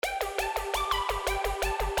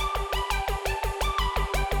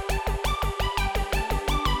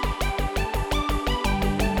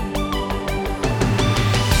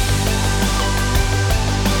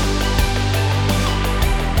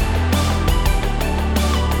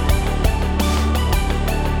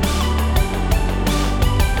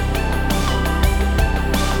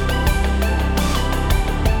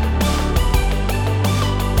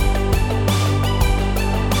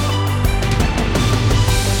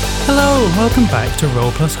Hello, welcome back to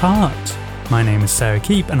Roll Plus Heart. My name is Sarah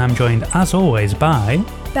Keep and I'm joined as always by...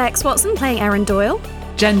 Bex Watson playing Erin Doyle.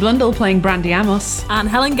 Jen Blundell playing Brandy Amos. And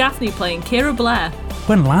Helen Gaffney playing Kira Blair.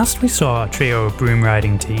 When last we saw our trio of broom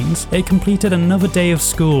riding teens, they completed another day of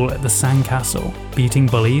school at the Sandcastle, beating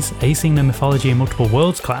bullies, acing the Mythology and Multiple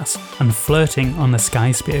Worlds class, and flirting on the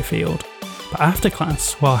Sky Spear field. But after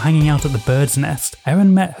class, while hanging out at the bird's nest,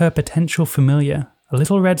 Erin met her potential familiar, a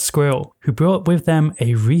little red squirrel, who brought with them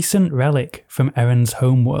a recent relic from Erin's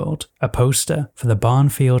homeworld, a poster for the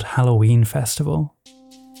Barnfield Halloween Festival.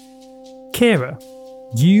 Kira,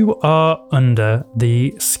 you are under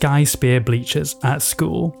the Sky Spear bleachers at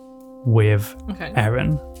school with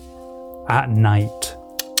Erin at night,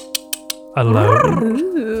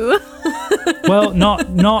 alone. Well,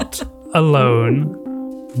 not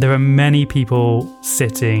alone. There are many people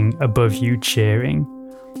sitting above you cheering.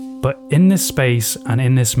 But in this space and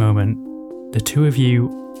in this moment, the two of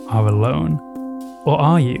you are alone. Or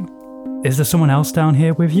are you? Is there someone else down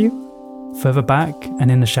here with you? Further back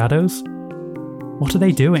and in the shadows? What are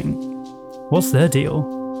they doing? What's their deal?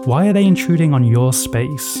 Why are they intruding on your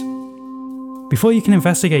space? Before you can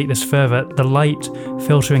investigate this further, the light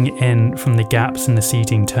filtering in from the gaps in the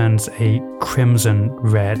seating turns a crimson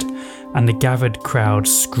red, and the gathered crowd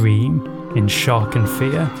scream in shock and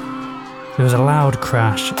fear. There is a loud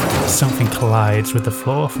crash, something collides with the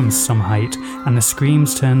floor from some height, and the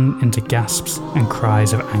screams turn into gasps and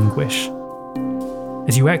cries of anguish.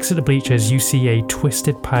 As you exit the bleachers, you see a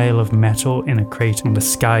twisted pile of metal in a crate on the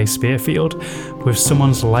Sky Spear field, with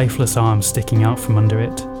someone's lifeless arm sticking out from under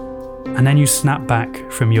it. And then you snap back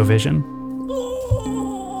from your vision.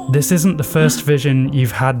 This isn't the first vision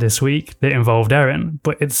you've had this week that involved Erin,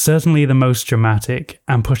 but it's certainly the most dramatic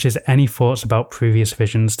and pushes any thoughts about previous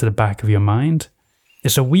visions to the back of your mind.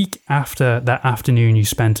 It's a week after that afternoon you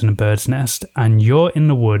spent in a bird's nest, and you're in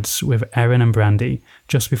the woods with Erin and Brandy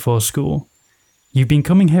just before school. You've been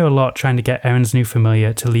coming here a lot trying to get Erin's new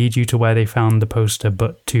familiar to lead you to where they found the poster,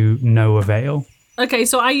 but to no avail. Okay,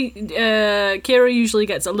 so Kira usually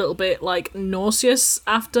gets a little bit nauseous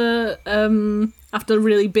after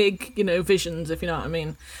really big, visions, if you know what I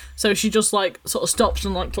mean. So she just sort of stops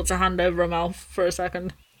and puts her hand over her mouth for a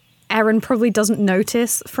second. Erin probably doesn't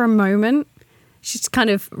notice for a moment. She's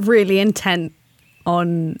kind of really intent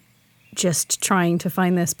on just trying to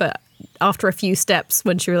find this, but after a few steps,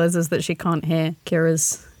 when she realizes that she can't hear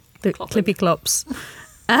Kira's clippy clops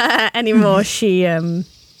anymore, she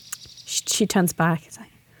turns back. It's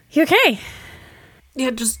like, "You okay?" Yeah,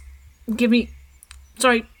 just give me.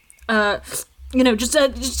 Sorry, just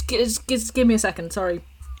give me a second. Sorry.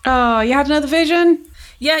 Oh, you had another vision?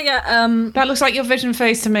 Yeah. That looks like your vision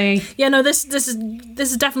face to me. Yeah, no, this is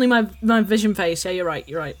definitely my vision face. Yeah, you're right.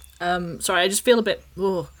 Sorry, I just feel a bit.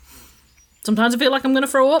 Ugh. Sometimes I feel like I'm going to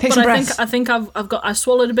throw up, but I think I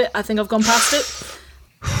swallowed a bit. I think I've gone past it.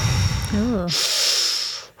 Oh.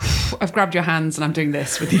 I've grabbed your hands and I'm doing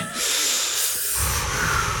this with you.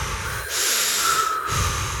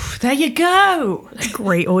 There you go.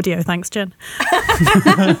 Great audio, thanks, Jen.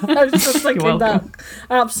 I was just thinking that.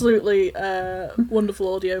 Absolutely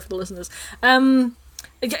wonderful audio for the listeners.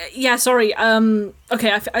 Yeah, sorry.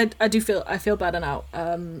 Okay, I feel better now.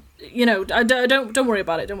 Don't worry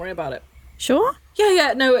about it. Don't worry about it. Sure.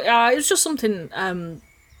 Yeah. No, it was just something.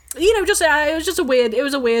 It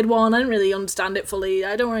was a weird one. I didn't really understand it fully.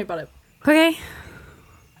 Don't worry about it. Okay.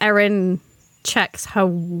 Erin checks her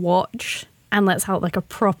watch and lets out a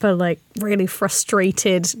proper, really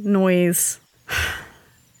frustrated noise.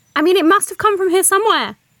 I mean, it must have come from here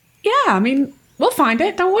somewhere. Yeah, I mean, we'll find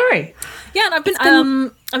it. Don't worry. Yeah, and I've been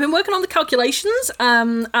working on the calculations,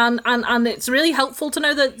 and it's really helpful to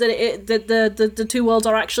know that the two worlds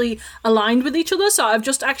are actually aligned with each other. So I've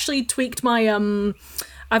just actually tweaked my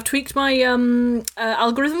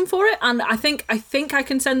algorithm for it, and I think I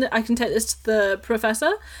can take this to the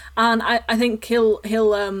professor, and I think he'll be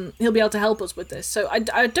able to help us with this. So I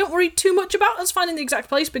don't worry too much about us finding the exact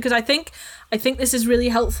place, because I think this is really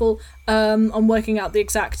helpful on working out the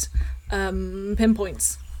exact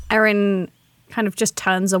pinpoints. Erin kind of just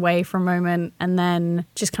turns away for a moment and then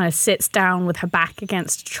just kind of sits down with her back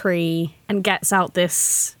against a tree and gets out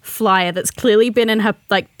this flyer that's clearly been in her,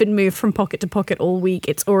 been moved from pocket to pocket all week.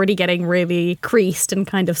 It's already getting really creased and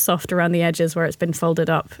kind of soft around the edges where it's been folded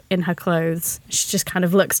up in her clothes. She just kind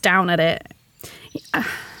of looks down at it. I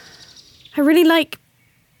really like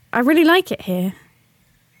it here.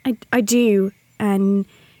 I do. And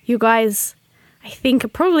you guys, I think, are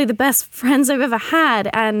probably the best friends I've ever had.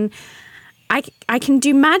 And I can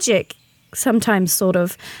do magic sometimes, sort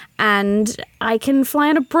of. And I can fly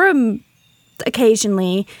on a broom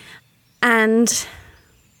occasionally. And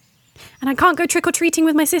And I can't go trick or treating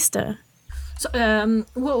with my sister. So,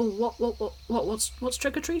 what's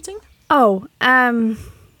trick or treating? Oh,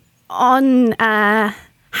 on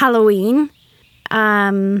Halloween,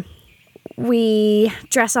 we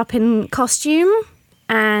dress up in costume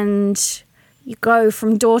and you go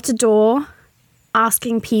from door to door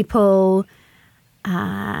asking people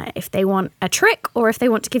if they want a trick or if they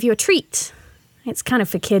want to give you a treat. It's kind of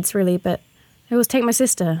for kids, really, but I always take my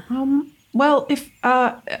sister. Well, if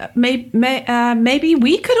maybe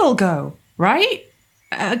we could all go, right?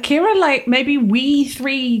 Kira, like maybe we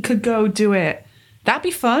three could go do it. That'd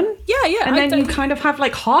be fun. Yeah. And then you kind of have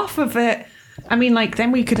like half of it. I mean, like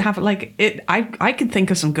then we could have like it. I could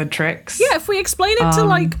think of some good tricks. Yeah, if we explain it to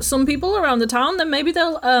like some people around the town, then maybe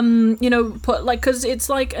they'll put like, because it's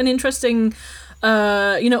like an interesting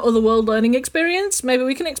otherworld learning experience. Maybe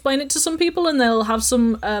we can explain it to some people and they'll have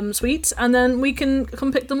some sweets, and then we can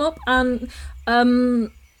come pick them up. And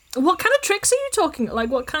what kind of tricks are you talking? Like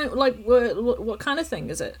what kind of thing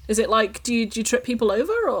is it? Is it like do you trip people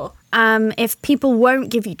over or? If people won't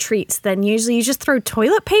give you treats, then usually you just throw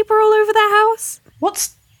toilet paper all over their house.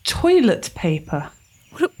 What's toilet paper?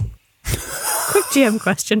 Quick GM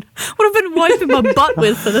question. What have I been wiping my butt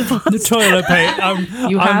with for the past? The toilet paper.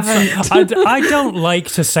 You haven't. I don't like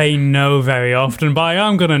to say no very often, but I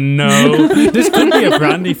am going to know. This could be a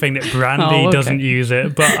Brandy thing that Brandy doesn't use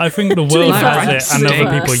it, but I think the world has it and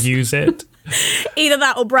other people use it. Either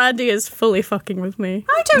that or Brandy is fully fucking with me.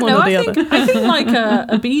 I don't One know. or the I other. think like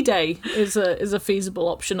a bidet is a feasible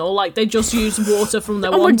option, or like they just use water from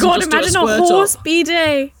their Oh my wands god, and just do imagine a squirt horse up.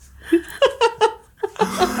 bidet.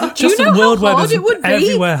 Do you know how hard it would be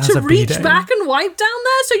everywhere has to a reach bidet. back and wipe down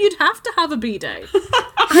there? So you'd have to have a bidet.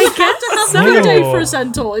 I guess To have so. a bidet for a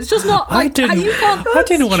centaur. It's just not like you can't. I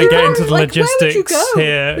didn't want to get into the like, where would you logistics go?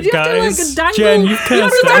 here, Would you have to, like, guys. dangle- Jen, you've you'd have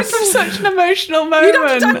cursed to us. From such an emotional You'd have to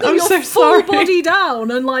moment. dangle I'm your so full sorry. body down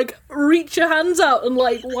and like reach your hands out and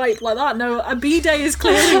like wipe like that. No, a bidet is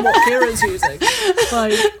clearly what Kira's using.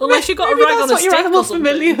 Like, unless you got Maybe a rag that's on a what your stick animal or something.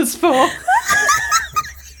 familiar's for.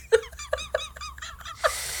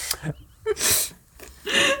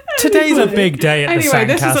 Today's a big day at the Anyway,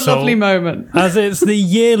 this Sandcastle, is a lovely moment. as it's the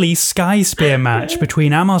yearly Sky Spear match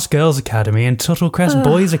between Amos Girls Academy and Tuttlecrest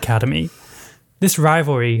Boys Academy. This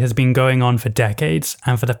rivalry has been going on for decades,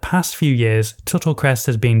 and for the past few years, Tuttlecrest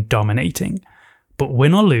has been dominating. But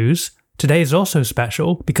win or lose, today is also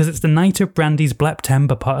special because it's the night of Brandy's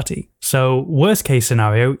Bleptember party. So, worst case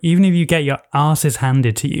scenario, even if you get your arses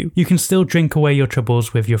handed to you, you can still drink away your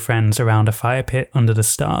troubles with your friends around a fire pit under the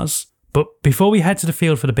stars. But before we head to the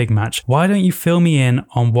field for the big match, why don't you fill me in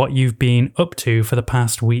on what you've been up to for the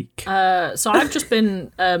past week? So I've just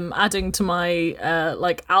been adding to my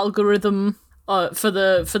like algorithm for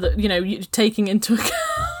the taking into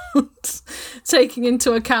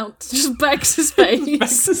account just Bex's face.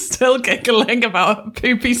 Bex is still giggling about a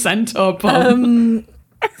poopy centaur bomb.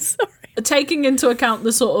 Sorry. Taking into account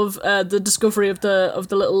the sort of the discovery of the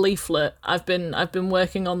little leaflet, I've been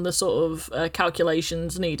working on the sort of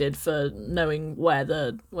calculations needed for knowing where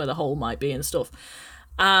the hole might be and stuff,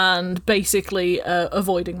 and basically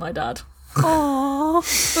avoiding my dad. Aww.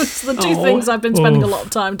 It's the two things I've been spending a lot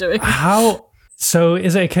of time doing. How? So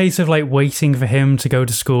is it a case of like waiting for him to go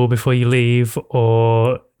to school before you leave,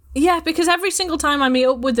 or? Yeah, because every single time I meet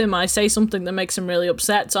up with him, I say something that makes him really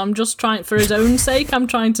upset. So I'm just trying, for his own sake, I'm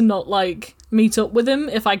trying to not like meet up with him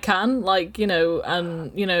if I can, like go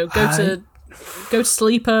to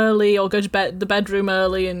sleep early or go to the bedroom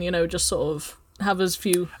early, and just sort of have as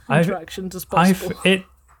few interactions as possible.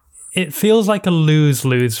 It feels like a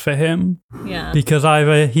lose-lose for him. Yeah. Because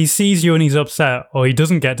either he sees you and he's upset, or he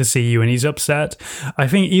doesn't get to see you and he's upset. I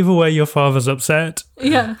think either way, your father's upset.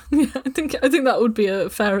 Yeah. I think that would be a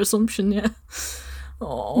fair assumption. Yeah.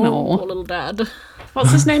 Oh, No. poor little dad.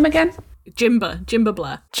 What's his name again? Jimba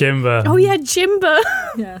Blair. Jimba. Oh yeah, Jimba.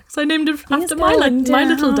 Yeah, so I named him after going my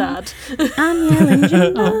little down. dad. I'm yelling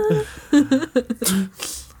Jimba.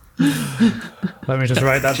 Let me just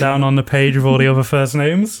write that down on the page with all the other first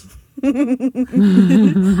names. I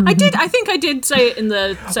think I did say it in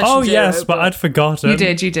the session. Oh, zero, yes, but I'd forgotten. You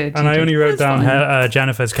did. And I only wrote down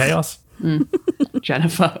Jennifer's Chaos.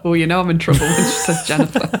 Jennifer. Oh, I'm in trouble when she says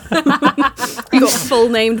Jennifer. You got full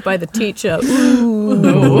named by the teacher.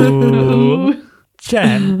 Ooh.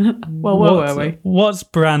 Jen, Well, where were we? What's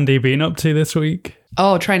Brandy been up to this week?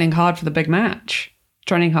 Oh, training hard for the big match.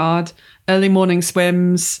 Training hard. Early morning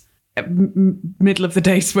swims. Middle of the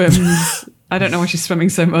day swims. I don't know why she's swimming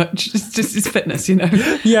so much. It's just it's fitness,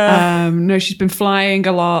 Yeah. No, she's been flying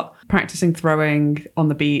a lot. practicing throwing on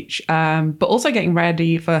the beach, but also getting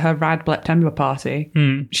ready for her Rad September party.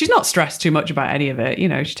 She's not stressed too much about any of it. You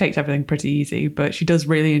know, she takes everything pretty easy, but she does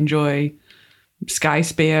really enjoy Sky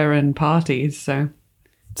Spear and parties. So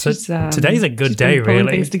today's a good day, pulling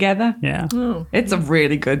really. Things together. Yeah. It's a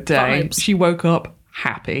really good day. Vibes. She woke up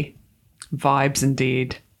happy. Vibes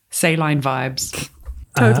indeed. Saline vibes.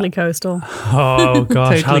 Totally coastal. Oh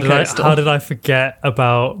gosh, Totally how did I forget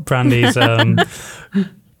about Brandy's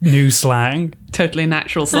new slang? Totally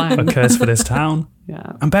natural slang. A curse for this town.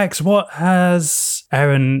 Yeah. And Bex, what has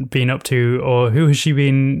Erin been up to, or who has she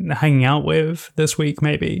been hanging out with this week,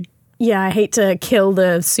 maybe? Yeah, I hate to kill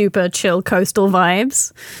the super chill coastal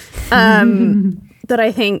vibes. But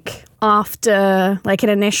I think after like an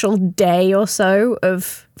initial day or so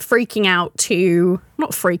of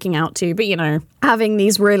not freaking out to, but, you know, having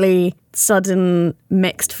these really sudden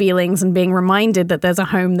mixed feelings and being reminded that there's a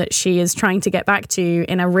home that she is trying to get back to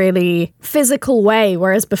in a really physical way,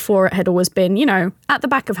 whereas before it had always been, you know, at the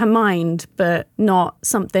back of her mind, but not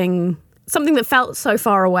something that felt so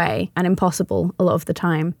far away and impossible a lot of the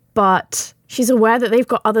time. But she's aware that they've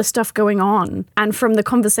got other stuff going on. And from the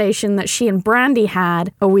conversation that she and Brandy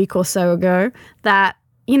had a week or so ago, that,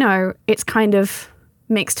 you know, it's kind of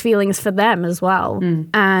mixed feelings for them as well.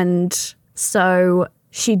 And so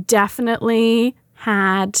she definitely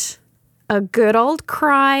had a good old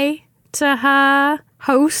cry to her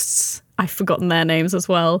hosts. I've forgotten their names as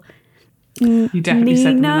well. You definitely said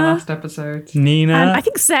them in the Nina. last episode. Nina. And I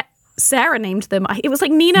think Sarah named them. It was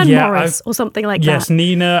like Nina and Morris or something like that. Yes,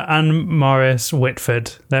 Nina and Morris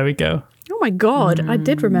Whitford. There we go. Oh my God, I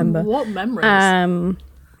did remember. What memories?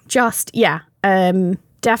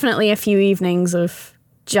 Definitely a few evenings of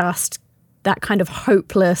just that kind of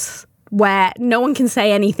hopeless where no one can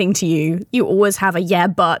say anything to you. You always have a yeah,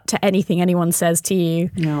 but to anything anyone says to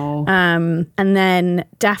you. No. And then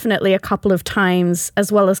definitely a couple of times,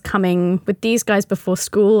 as well as coming with these guys before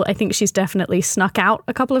school, I think she's definitely snuck out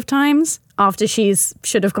a couple of times after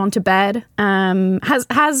should have gone to bed. Has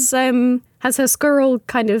her squirrel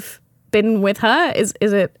kind of been with her? Is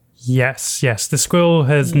it? Yes. The squirrel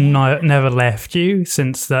has never left you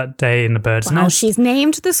since that day in the bird's Well, nest. she's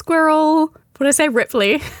named the squirrel, what did I say,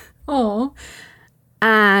 Ripley? Oh,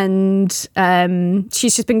 And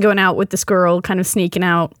she's just been going out with the squirrel, kind of sneaking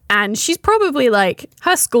out. And she's probably like,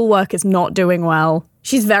 her schoolwork is not doing well.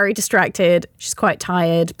 She's very distracted. She's quite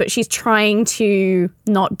tired, but she's trying to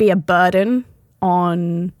not be a burden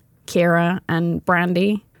on Kira and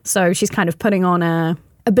Brandy. So she's kind of putting on a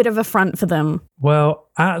bit of a front for them. Well,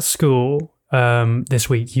 at school this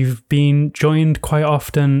week, you've been joined quite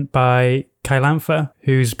often by Kailantha,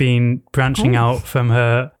 who's been branching out from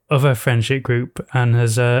her other friendship group and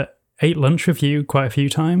has ate lunch with you quite a few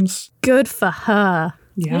times. Good for her.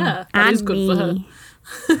 yeah, that And is good for her. me.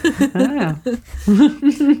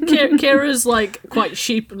 Kira's like quite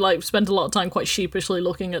spent a lot of time quite sheepishly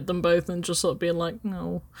looking at them both and just sort of being like,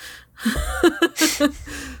 no.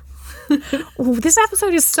 Oh, this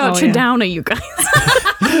episode is such a downer, you guys.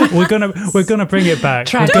 We're gonna bring it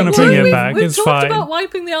back. We're Don't gonna bring it back. We've It's talked fine. about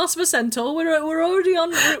wiping the arse of a centaur. We're already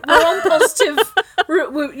on. We're on positive.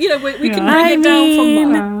 We can bring it down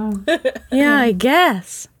from that. Yeah, I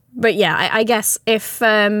guess. But yeah, I guess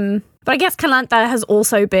but I guess Kalantha has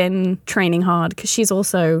also been training hard because she's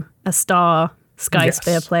also a star Sky Yes.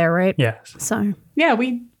 Spear player, right? Yes. So Yeah,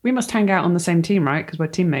 we must hang out on the same team, right? Because we're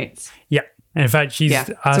teammates. Yeah. In fact, she's Yeah.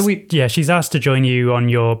 asked, So she's asked to join you on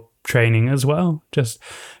your training as well. Just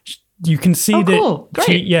you can see Oh, that cool.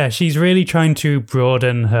 Great. she's really trying to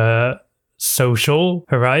broaden her social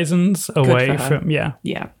horizons away for her. from Yeah.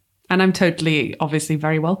 And I'm totally, obviously,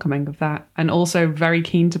 very welcoming of that. And also very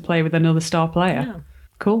keen to play with another star player. Yeah.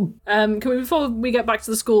 Cool. Before we get back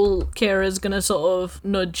to the school, Kira's gonna sort of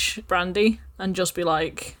nudge Brandy and just be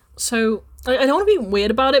like, so I don't want to be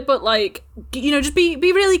weird about it, but like, just be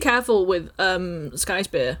really careful with Sky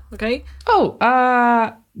Spear, okay? Oh,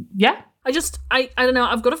 yeah. I don't know.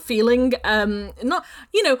 I've got a feeling, not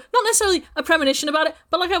necessarily a premonition about it,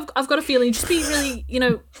 but like I've got a feeling. Just be really,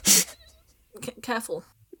 careful.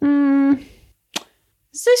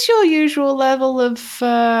 Is this your usual level of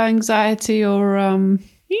anxiety, or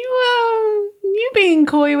you being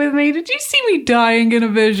coy with me? Did you see me dying in a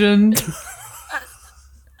vision?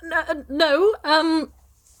 No.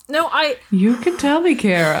 You can tell me,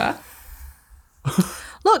 Kira.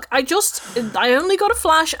 Look, I only got a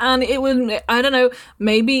flash, and it was, I don't know,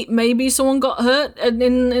 maybe someone got hurt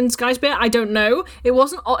in Sky Spear. I don't know. It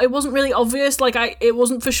wasn't really obvious. Like it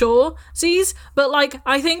wasn't for sure, Z's. But like,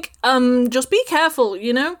 I think, just be careful.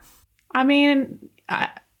 I mean,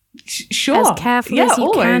 Sure. As careful Yeah, as you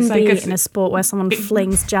always. can Like, be it's- in a sport where someone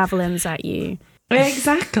flings javelins at you.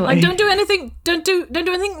 Exactly. Like, don't do anything. Don't do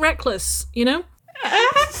anything reckless. You know.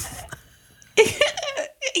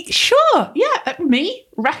 Sure. Yeah. Me?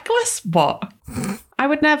 Reckless? What? I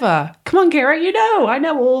would never. Come on, Kira. You know, I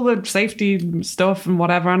know all the safety stuff and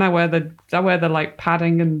whatever, and I wear the like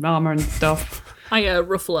padding and armor and stuff. I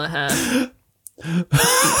ruffle her hair.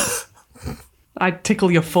 I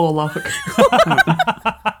tickle your forelock.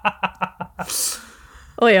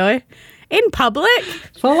 Oi, oi. In public?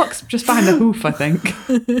 Forelock's just behind the hoof, I think.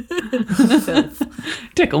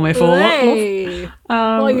 Tickle me forelock. Hey, what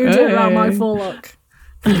are you doing around my hey. forelock?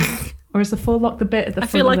 Or is the forelock the bit at the I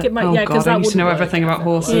front feel of like the... it might- Oh, yeah, 'cause God, that I used to know wouldn't work, everything I about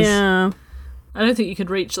feel like. horses. Yeah. I don't think you could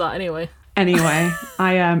reach that anyway. Anyway,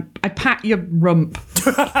 I pat your rump,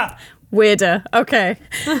 Weirder. Okay.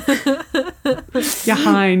 your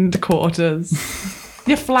hind quarters,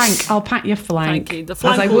 your flank. I'll pat your flank. Thank you. The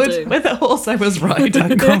flank as I will would do. with the horse I was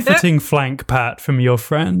riding. A comforting flank pat from your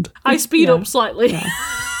friend. I speed Yeah. up slightly.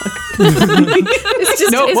 It's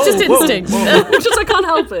just, No, it's just whoa, whoa, instinct. whoa. It's just I can't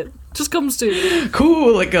help it. Just comes to me.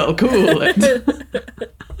 Cool it, girl. Cool it.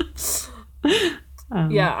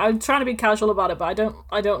 Yeah, I'm trying to be casual about it, but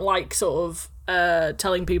I don't like sort of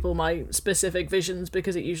telling people my specific visions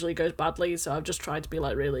because it usually goes badly. So I've just tried to be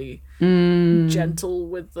like really gentle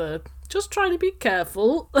with the. Just trying to be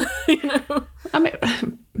careful, you know. I mean,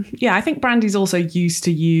 yeah, I think Brandy's also used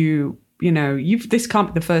to you. You know, this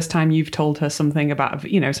can't be the first time you've told her something about,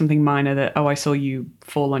 you know, something minor that, oh, I saw you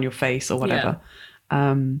fall on your face or whatever.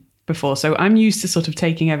 Before. So I'm used to sort of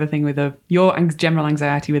taking everything with your general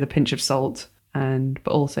anxiety with a pinch of salt. But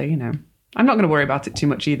also, you know, I'm not going to worry about it too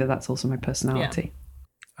much either. That's also my personality.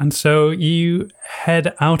 And so you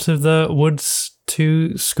head out of the woods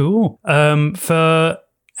to school. For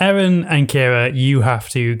Erin and Kira, you have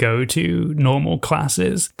to go to normal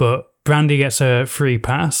classes, but Brandy gets a free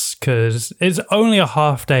pass because it's only a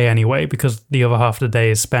half day anyway, because the other half of the day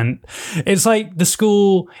is spent. It's like the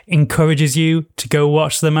school encourages you to go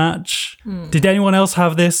watch the match. Did anyone else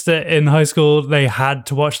have this, that in high school they had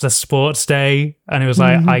to watch the sports day and it was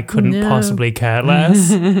like, I couldn't possibly care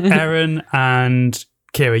less? Erin and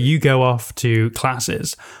Kira, you go off to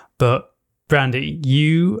classes, but Brandy,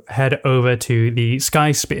 you head over to the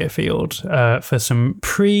Sky Spear field for some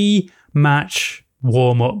pre-match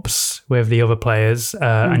warm-ups with the other players,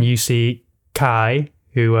 and you see Kai,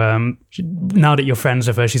 who now that you're friends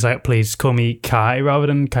with her, she's like, please call me Kai rather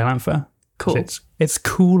than Kailantha. Cool. It's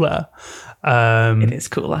cooler. It is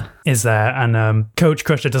cooler. Is there, and Coach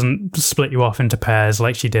Crusher doesn't split you off into pairs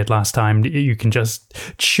like she did last time. You can just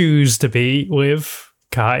choose to be with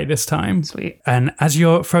Kai this time. Sweet. And as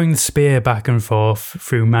you're throwing the spear back and forth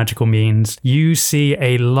through magical means, you see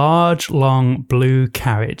a large, long blue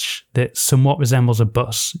carriage that somewhat resembles a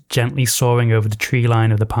bus gently soaring over the tree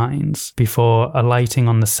line of the pines before alighting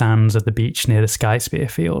on the sands of the beach near the Sky Spear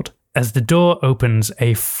field. As the door opens,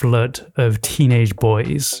 a flood of teenage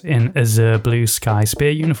boys in azure blue Sky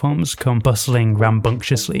Spear uniforms come bustling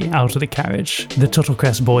rambunctiously out of the carriage. The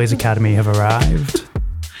Tuttlecrest Boys Academy have arrived.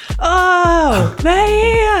 Oh, they're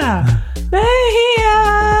here. They're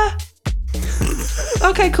here.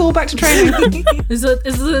 Okay, cool. Back to training. Is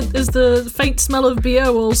the faint smell of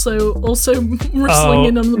BO also rustling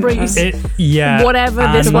in on the breeze? Yeah. Whatever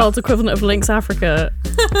this and- world's equivalent of Lynx Africa.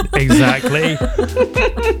 Exactly.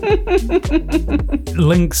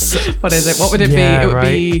 Lynx. What is it? What would it Yeah, be? It would right.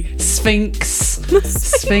 be Sphinx.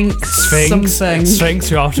 Something.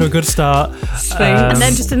 Sphinx, you're off to a good start. Sphinx. And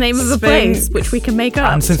then just the name of a place, Sphinx. which we can make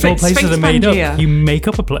up. And since all Sphinx places are made Pangea. up, you make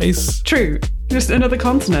up a place. True. Just another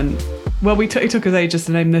continent. Well, it took us ages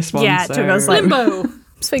to name this one. Yeah, it so. took us, like, Blimbo.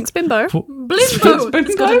 Sphinx Bimbo. Blimbo.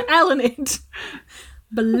 It's got an L in it.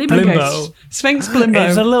 Blimbo. Blimbo. Sphinx Blimbo.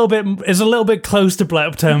 It's a little bit close to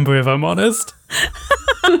September, if I'm honest.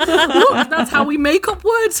 Look, that's how we make up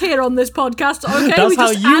words here on this podcast. Okay, That's we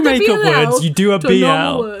how just you add make a up BL words. You do a to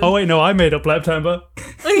normal BL. word. Oh wait, no, I made up September.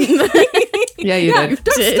 Yeah, you Yeah, did.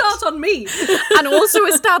 don't start on me. And also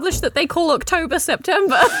establish that they call October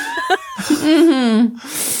September.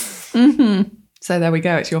 So there we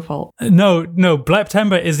go. It's your fault. No,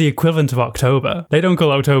 September is the equivalent of October. They don't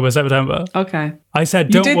call October September. Okay. I said,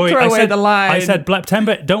 You don't did worry. throw I away said, the line. I said,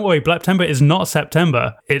 September. Don't worry. September is not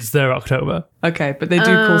September. It's their October. Okay, but they do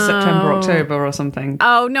call September October or something.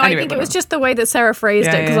 Oh, no, Anyway, I think it was whatever. just the way that Sarah phrased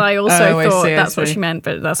Yeah, it, because yeah. I also Oh, I thought see, I that's what see. she meant,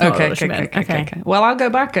 but that's not Okay, what she meant. okay. Well, I'll go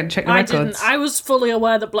back and check the I records. didn't. I was fully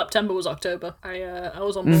aware that September was October. I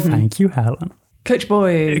was on board. Thank you, Helen. Coach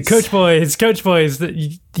Boys. Coach boys.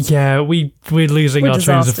 Yeah, we're losing We're our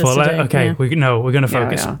trains of disasters thought. today, Okay, yeah. we're going to Yeah,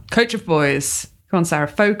 focus. yeah. Coach of Boys. Come on, Sarah,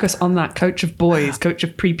 focus on that coach of boys, coach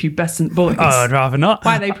of prepubescent boys. Oh, I'd rather not.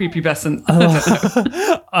 Why are they prepubescent?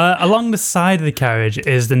 Along the side of the carriage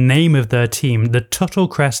is the name of their team, the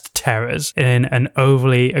Tuttlecrest Terrors, in an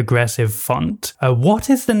overly aggressive font. What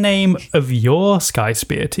is the name of your Sky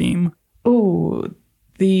Spear team?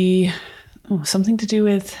 Something to do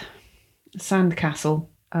with Sandcastle.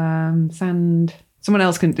 Someone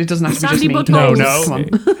else can. It doesn't have to Sandy be just me. Buttholes. No. Come on.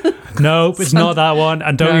 Nope, it's not that one.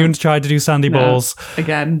 And don't even try to do Sandy Balls.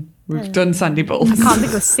 Again, we've done Sandy Balls. I can't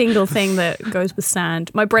think of a single thing that goes with sand.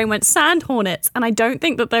 My brain went sand hornets, and I don't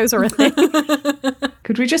think that those are a thing.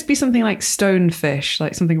 Could we just be something like stonefish,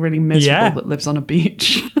 like something really miserable that lives on a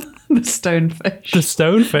beach? The stonefish. The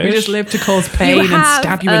stonefish. We just live to cause pain and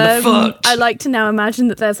stab you in the foot. I like to now imagine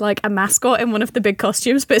that there's like a mascot in one of the big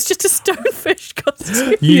costumes, but it's just a stonefish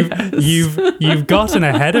costume. You've gotten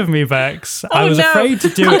ahead of me, Bex. I was afraid to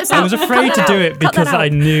do it. I was afraid to do it because I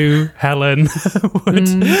knew Helen would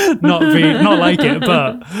not like it,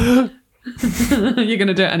 but you're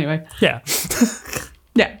gonna do it anyway. Yeah.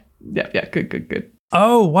 Yeah. Good.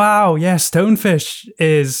 Oh wow, yeah, stonefish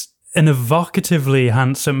is an evocatively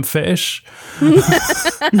handsome fish. I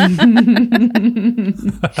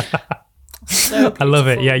love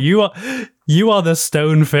it. Yeah, you are the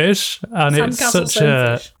stonefish, and Sandcastle it's such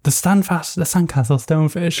stonefish. the sandcastle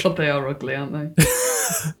stonefish. God, they are ugly, aren't they?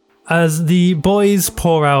 As the boys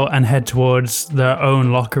pour out and head towards their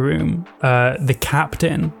own locker room, the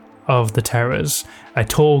captain of the Terrors, a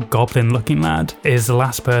tall goblin-looking lad, is the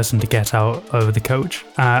last person to get out of the coach.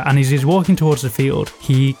 And as he's walking towards the field,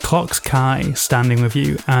 he clocks Kai standing with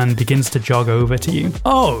you and begins to jog over to you.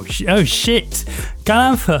 Oh shit!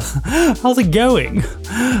 Galantha, how's it going?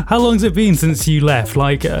 How long's it been since you left?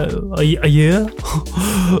 Like a year?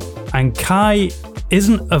 And Kai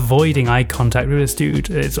isn't avoiding eye contact with this dude.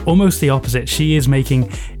 It's almost the opposite. She is making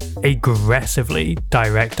aggressively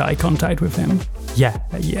direct eye contact with him. Yeah,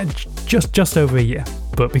 just over a year.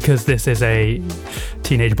 But because this is a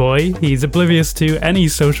teenage boy, he's oblivious to any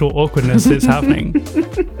social awkwardness that's happening.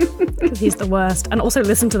 Because he's the worst. And also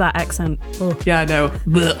listen to that accent. Oh. Yeah, I know.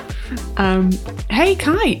 Hey,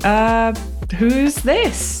 Kai. Who's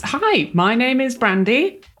this? Hi, my name is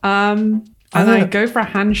Brandy. And I go for a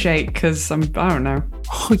handshake because I don't know.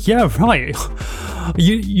 Oh yeah, right.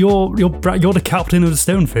 You're the captain of the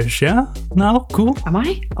Stonefish, yeah? No, cool. Am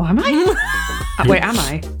I? Oh, am I? Wait, am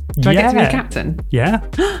I? Do I get to be the captain? Yeah.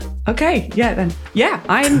 Okay, yeah then. Yeah,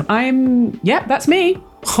 I'm. Yeah, that's me.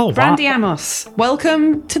 Oh, Brandy wow. Amos.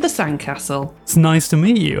 Welcome to the Sandcastle. It's nice to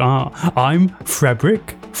meet you. I'm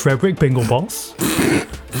Frederick Bingleboss.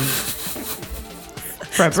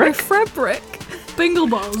 Frederick? Frederick.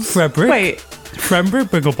 Bingleballs. Frederick. Wait. Frederick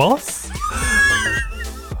Bingleboss.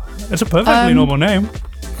 It's a perfectly normal name.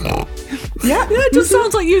 Yeah. It just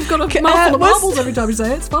sounds like you've got a mouthful of marbles every time you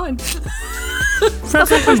say it. It's fine.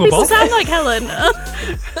 Frederick People Bingleboss. sound like Helen.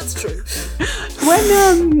 That's true.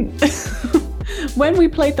 When we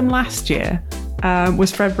played them last year,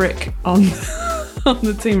 was Frederick on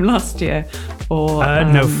the team last year? Or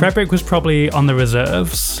No, Frederick was probably on the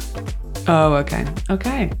reserves. Oh, okay.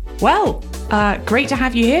 Well, great to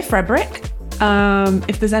have you here, Frederick.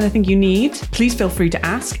 If there's anything you need, please feel free to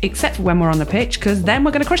ask, except for when we're on the pitch, because then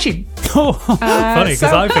we're going to crush you. Oh, funny,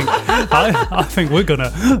 because I think we're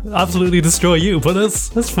gonna absolutely destroy you, but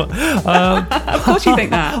that's fun. Of course you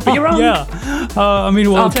think that, but you're wrong. Yeah. I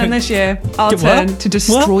mean, well, I'll turn this year. I'll turn to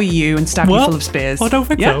destroy you and stab you full of spears. I don't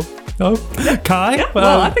think so. Oh, Kai? Yeah,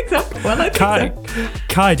 well, I think so.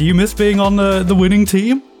 Kai, do you miss being on the winning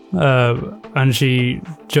team? And she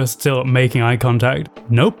just still making eye contact.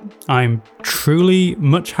 Nope, I'm truly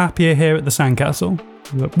much happier here at the Sandcastle.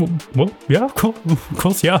 Well, yeah, of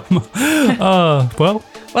course, yeah.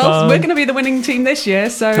 Well, we're going to be the winning team this year,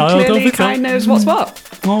 so clearly Kai knows what's what.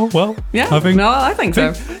 Oh, well, yeah. I think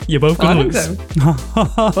so. You're both going to lose. So. Well,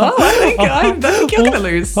 I think you're going to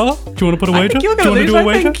lose. Do you want to put a wager? I think you're going to lose.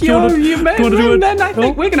 I think you may win. Then I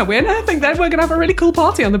think we're going to win. I think then we're going to have a really cool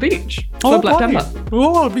party on the beach. For September.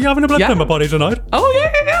 Oh, are you having a September party tonight? Oh,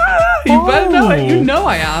 yeah. You better know it. You know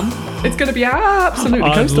I am. It's going to be absolutely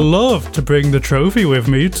coastal. I'd love to bring the trophy with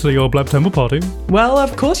me to your September party. Well,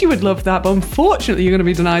 of course you would love that, but unfortunately you're going to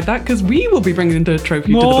be denied that because we will be bringing the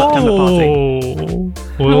trophy to the September party.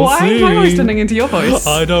 Why am I always turning into your voice?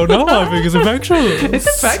 I don't know. I think it's infectious. It's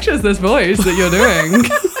infectious, this voice that you're doing.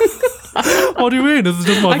 What do you mean? This is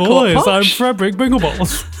just my voice. I'm Frederick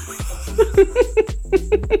Bingleboss.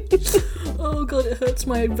 Oh god, it hurts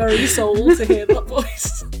my very soul to hear that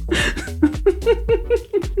voice.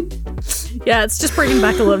 Yeah, it's just bringing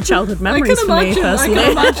back a lot of childhood memories for me, personally.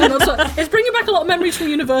 I can imagine. It's bringing back a lot of memories from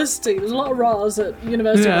university. There's a lot of R's at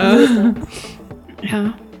university. Yeah.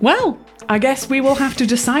 Yeah. Well, I guess we will have to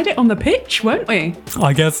decide it on the pitch, won't we?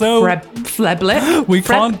 I guess so. Fleblet. We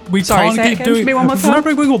can't keep doing me one more time.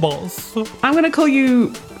 Frederick Wiggleballs. I'm going to call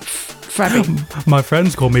you Frebby. My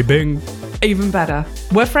friends call me Bing. Even better.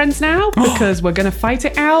 We're friends now because we're going to fight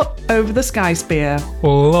it out over the Sky Spear.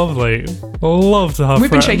 Lovely. Love to have We've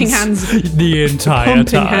friends. been shaking hands the entire pumping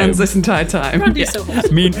time. hands this entire time. Randy's so I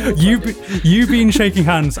mean, you've been shaking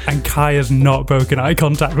hands and Kai has not broken eye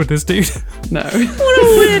contact with this dude. No. What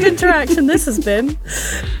a weird interaction this has been.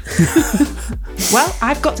 Well,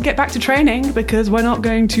 I've got to get back to training because we're not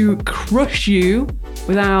going to crush you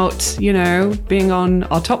without, being on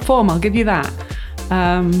our top form. I'll give you that.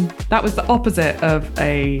 That was the opposite of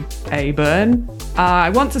a burn. I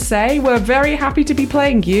want to say we're very happy to be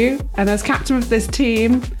playing you, and as captain of this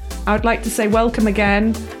team, I would like to say welcome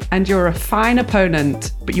again, and you're a fine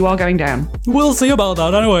opponent, but you are going down. We'll see about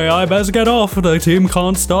that anyway. I best get off. The team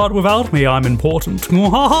can't start without me. I'm important.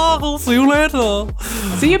 I'll see you later.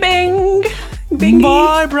 See you, Bing. Bingy.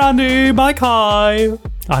 Bye, Brandy. Bye, Kai.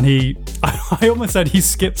 And I almost said he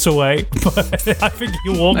skips away, but I think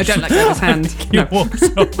he walks. I don't let go of his hand. He walks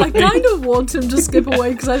away. I kind of want him to skip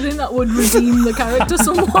away because I think that would redeem the character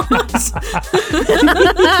somewhat.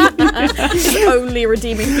 His only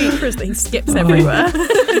redeeming feature is that he skips everywhere.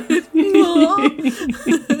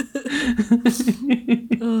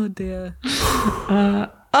 Oh dear.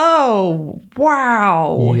 Oh,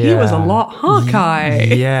 wow. He was a lot, huh, Kai?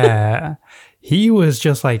 Yeah. He was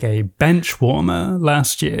just like a bench warmer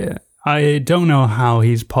last year. I don't know how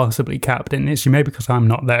he's possibly captain this year, maybe because I'm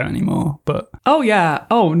not there anymore, but... Oh, yeah.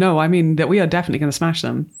 Oh, no, I mean, that we are definitely going to smash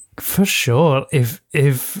them. For sure. If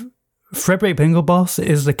Frederick Bingleboss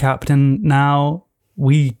is the captain now,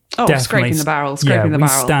 we definitely... scraping the barrel. We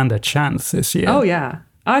stand a chance this year. Oh, yeah.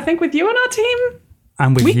 I think with you on our team...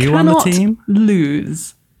 And with you on the team...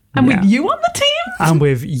 lose. And with you on the team? And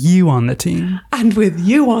with you on the team. And with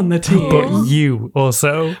you on the team. But you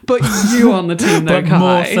also. But you on the team, though, but Kai.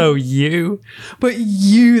 more so you. But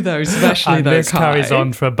you, though, especially, and though, this Kai. carries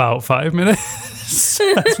on for about 5 minutes.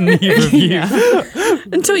 That's neither of you.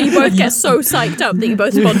 Until you both get so psyched up that you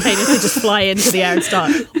both spontaneously just fly into the air and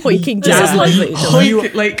start hoiking jazz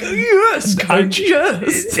like yes, coach,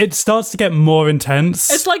 yes. It starts to get more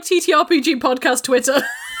intense. It's like TTRPG podcast Twitter.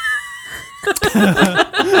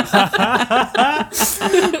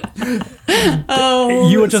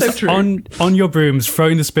 You were just so on your brooms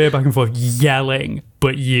throwing the spear back and forth, yelling,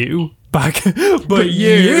 but you back, but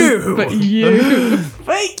you.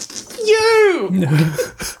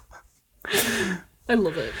 I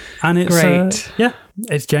love it. And it's great.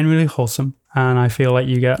 It's genuinely wholesome, and I feel like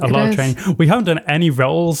you get a lot of training. We haven't done any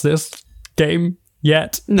rolls this game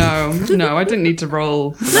yet. No, I didn't need to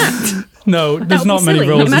roll for that. No, there's not many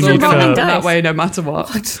rolls. Imagine rolling dice that way, no matter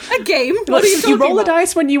what. A game? What are you talking You roll about? the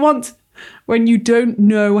dice when you don't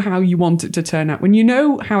know how you want it to turn out. When you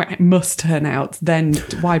know how it must turn out, then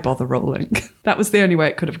why bother rolling? That was the only way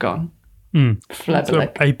it could have gone. So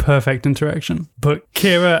a perfect interaction. But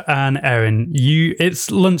Kira and Erin,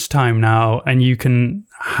 it's lunchtime now, and you can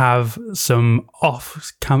have some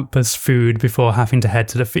off-campus food before having to head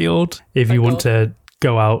to the field if you want to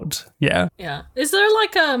go out. Yeah. Is there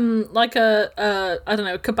like a I don't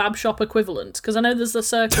know, kebab shop equivalent? Because I know there's the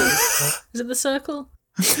Circle. Is it the Circle?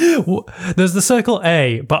 There's the Circle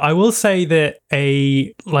A, but I will say that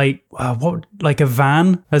a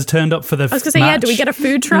van has turned up for the. I was gonna say, do we get a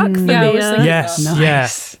food truck? Yes, Nice.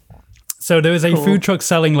 yes. So there is a food truck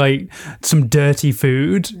selling like some dirty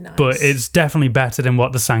food, but it's definitely better than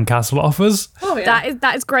what the Sandcastle offers. Oh yeah,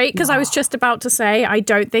 that is great because I was just about to say I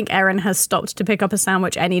don't think Erin has stopped to pick up a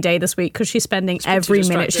sandwich any day this week because she's spending every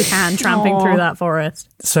minute she can tramping through that forest.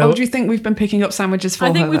 So do you think we've been picking up sandwiches for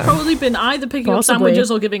her? I think we've though? probably been either picking up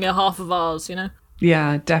sandwiches or giving her half of ours.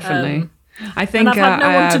 Yeah, definitely. I think I've had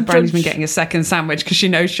no one to Brandy's been judge- getting a second sandwich because she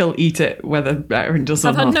knows she'll eat it whether Erin does or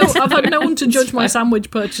I've had not. I've had no one to judge my sandwich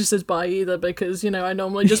purchases by either because I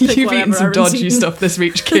normally just pick You've whatever eaten some Erin's dodgy eaten. stuff this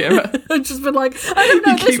week, Kira. I've just been like, I don't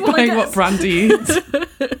know, You this keep one I buying what guess. Brandy eats.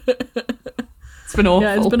 It's been awful.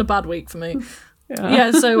 Yeah, it's been a bad week for me.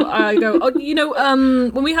 Yeah, so I go,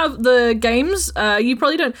 when we have the games, you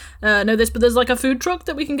probably don't know this, but there's like a food truck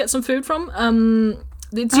that we can get some food from.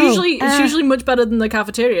 It's usually much better than the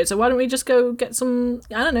cafeteria. So why don't we just go get some?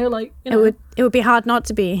 I don't know, It would be hard not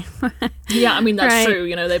to be. Yeah, I mean that's Right.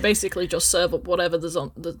 true. They basically just serve up whatever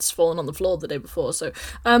that's fallen on the floor the day before. So,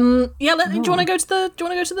 do you want to go to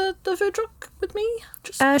the food truck with me?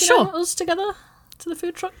 Just sure. Us together to the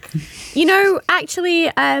food truck.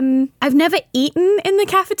 Actually, I've never eaten in the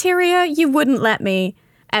cafeteria. You wouldn't let me.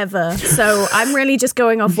 ever. So I'm really just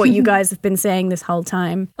going off what you guys have been saying this whole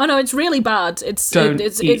time. Oh no, it's really bad. It's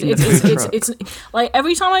like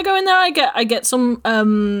every time I go in there, I get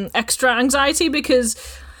some extra anxiety because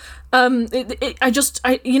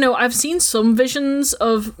I've seen some visions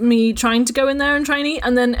of me trying to go in there and try and eat,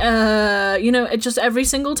 and then it just every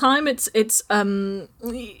single time it's an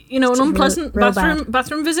unpleasant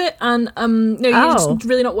bathroom visit, and you're just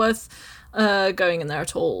really not worth going in there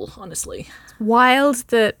at all, honestly. Wild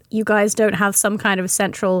that you guys don't have some kind of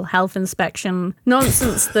central health inspection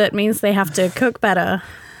nonsense that means they have to cook better.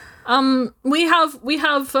 We do have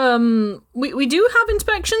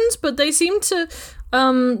inspections, but they seem to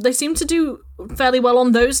do fairly well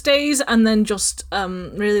on those days, and then just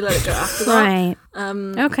really let it go after that.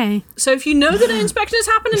 Right. Okay. So if you know that an inspection is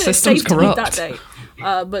happening, it's safe to eat that day.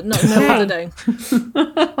 But no other day.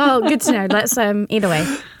 Well, good to know. Let's either way.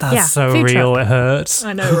 That's so real. Truck. It hurts.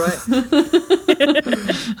 I know, right?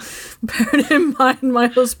 Bearing in mind, my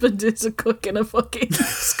husband is a cook in a fucking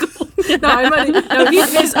school.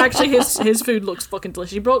 His food looks fucking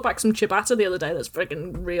delicious. He brought back some ciabatta the other day. That's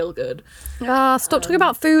freaking real good. Stop talking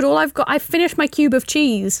about food. I finished my cube of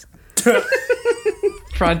cheese.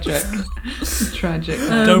 Tragic.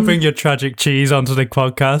 Don't bring your tragic cheese onto the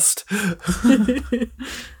podcast.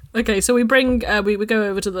 Okay, so we bring we go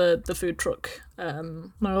over to the food truck. I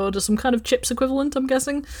order some kind of chips equivalent, I'm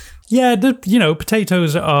guessing. Yeah,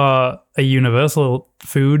 potatoes are a universal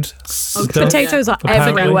food. Potatoes are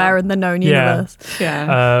everywhere in the known universe.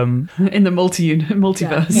 Yeah. In the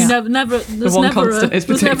multiverse. Yeah. There's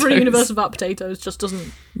never a universe without potatoes. Just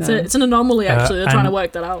doesn't. No. It's an anomaly, actually. They're trying to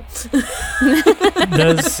work that out.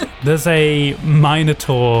 there's a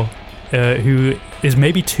Minotaur who is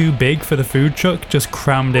maybe too big for the food truck, just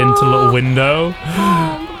crammed into a little window.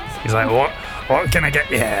 He's like, what can I get?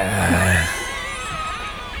 Yeah.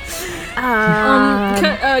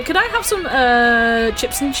 Could I have some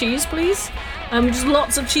chips and cheese, please? Just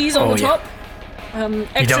lots of cheese on the top.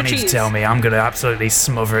 Extra you don't need cheese. to tell me. I'm going to absolutely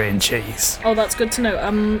smother it in cheese. Oh, that's good to know.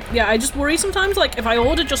 I just worry sometimes, like, if I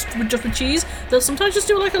order just with cheese, they'll sometimes just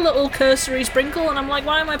do, like, a little cursory sprinkle, and I'm like,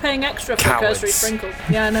 why am I paying extra for a cursory sprinkle?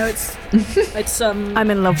 Yeah, no, it's...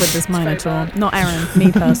 I'm in love with this Minotaur. Not Aaron,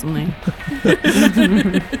 me personally.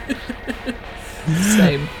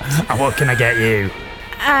 Same. And what can I get you?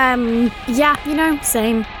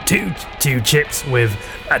 Same. Two chips with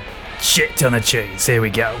a shit ton of cheese. Here we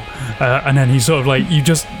go. And then he sort of like,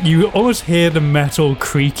 you almost hear the metal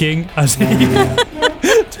creaking as he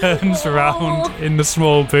turns around in the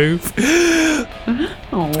small booth.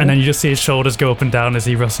 And then you just see his shoulders go up and down as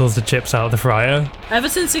he rustles the chips out of the fryer. Ever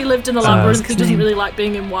since he lived in the labyrinth, he doesn't really like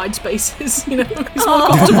being in wide spaces. He's more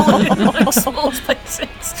comfortable in like small spaces.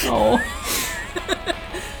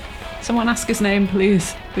 Someone ask his name,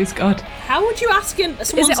 please. Please, God. How would you ask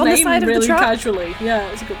someone's name really casually? Yeah,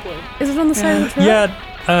 that's a good point. Is it on the side of the truck?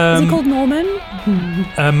 Yeah. Is he called Norman?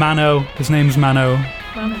 Mano. His name's Mano.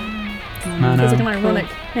 Mano. It's like an ironic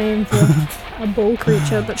name for a bull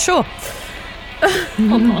creature, but sure.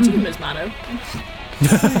 Well, part of him is Mano.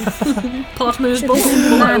 Part of him is bull.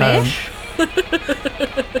 Manish.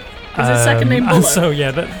 Is his second name Bullo? So yeah,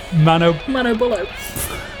 Mano Bullo.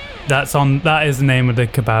 That is the name of the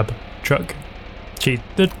kebab truck. Food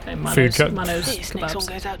truck. This next one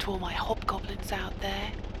goes out to all my hobgoblins out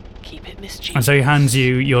there. Keep it mischievous. And so he hands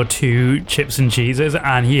you your two chips and cheeses,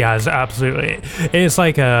 and he has it's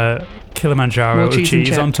like a Kilimanjaro of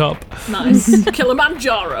cheese on top. Nice.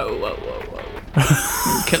 Kilimanjaro. Whoa.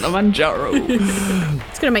 Kilimanjaro.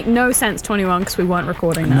 It's going to make no sense, 21, because we weren't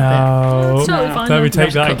recording that bit. It's totally fine. Let me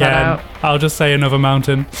take that again. I'll just say another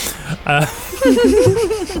mountain.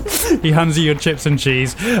 He hands you your chips and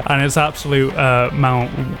cheese, and it's absolute Mount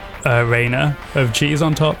Rainer of cheese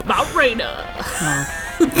on top. Mount Rainer.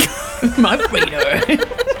 Mount Rainer.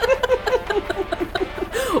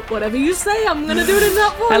 Whatever you say, I'm going to do it in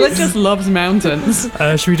that voice. Ella just loves mountains.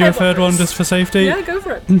 Should we do a third one just for safety? Yeah, go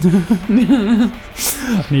for it. I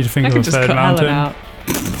need to think of a third mountain. Mount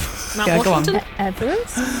Washington? Go on.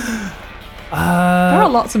 Everest? There are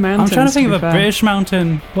lots of mountains. I'm trying to think of a British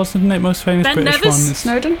mountain. What's the most famous Ben British Nevis?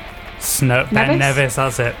 one? Snowdon? Ben Nevis,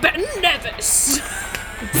 that's it. Ben Nevis.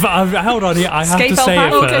 But hold on, I have to say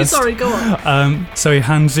it first. Okay, sorry, go on. So he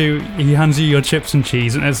hands you your chips and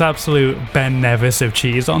cheese, and it's absolute Ben Nevis of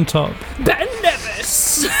cheese on top. Ben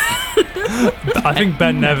Nevis. I think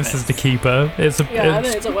Ben Nevis is the keeper. I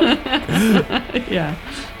think it's a winner. Yeah.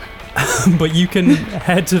 But you can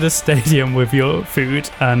head to the stadium with your food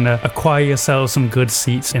and acquire yourself some good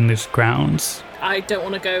seats in this grounds. I don't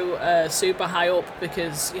want to go super high up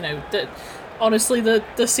because, honestly, the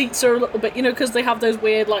seats are a little bit, because they have those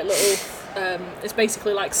weird, like, little it's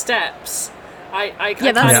basically like steps. I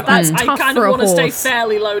that's tough kind for of a want to stay horse.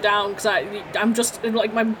 fairly low down because I'm just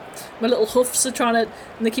like my little hoofs are trying to,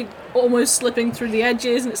 and they keep almost slipping through the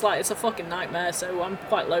edges, and it's a fucking nightmare. So I'm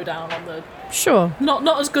quite low down on the Sure.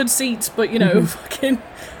 not as good seats, but fucking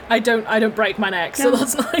I don't break my neck, so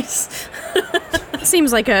that's nice.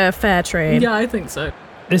 Seems like a fair trade. Yeah, I think so.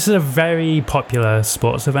 This is a very popular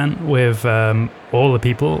sports event with all the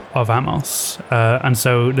people of Amos. And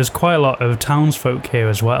so there's quite a lot of townsfolk here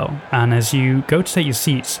as well. And as you go to take your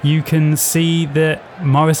seats, you can see that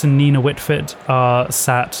Morris and Nina Whitford are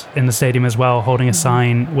sat in the stadium as well, holding a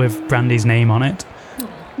sign with Brandy's name on it.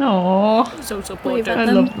 Aww, So supportive. I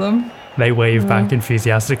love them. They wave back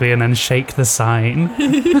enthusiastically and then shake the sign.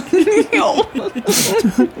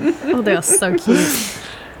 Oh, they are so cute.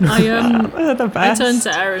 They're the I best. turn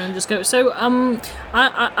to Erin and just go. So,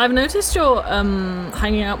 I've noticed you're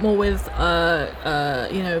hanging out more with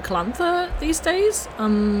Calantha these days.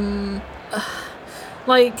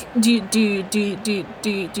 Like, do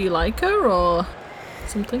you like her or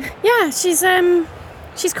something? Yeah, she's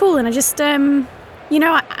cool, and I just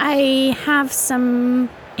I have some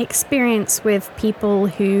experience with people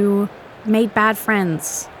who made bad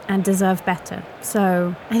friends and deserve better.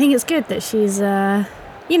 So I think it's good that she's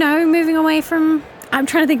moving away from. I'm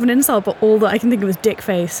trying to think of an insult, but all that I can think of is dick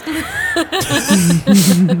face.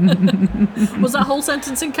 Was that whole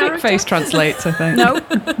sentence in character? Dick face translates, I think. No.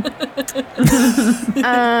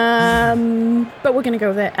 But we're gonna go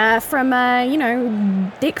with it. From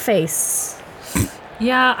dick face.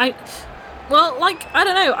 Yeah, I don't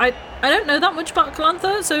know. I don't know that much about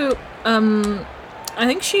Calantha, so I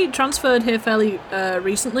think she transferred here fairly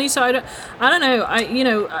recently, so I don't know.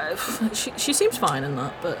 She seems fine in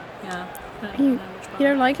that, but yeah. I don't know much about You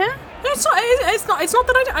don't like her? It's not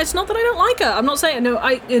that I don't like her. I'm not saying no.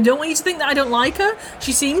 I don't want you to think that I don't like her.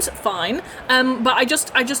 She seems fine. But I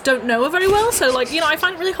just don't know her very well. So I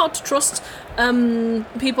find it really hard to trust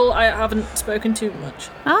people I haven't spoken to much.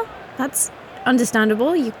 Oh, that's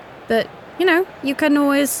understandable. But you can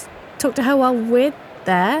always talk to her while we're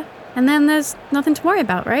there, and then there's nothing to worry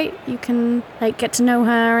about, right? You can get to know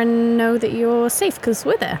her and know that you're safe because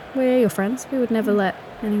we're there. We're your friends. We would never let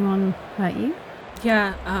anyone hurt you.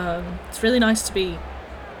 Yeah, it's really nice to be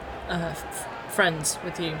friends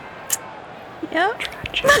with you. Yep.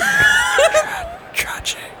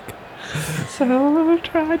 Tragic. So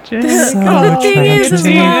tragic. The thing is, as well,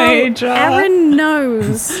 teenager. Erin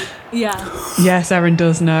knows. Yeah. Yes, Erin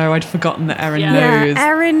does know. I'd forgotten that Erin Yeah. knows. Yeah,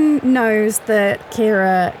 Erin knows that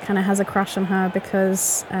Kira kind of has a crush on her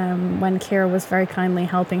because when Kira was very kindly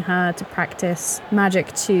helping her to practice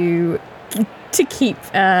magic to keep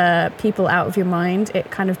people out of your mind, it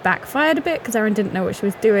kind of backfired a bit because Erin didn't know what she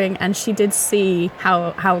was doing, and she did see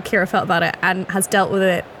how Kira felt about it and has dealt with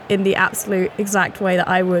it in the absolute exact way that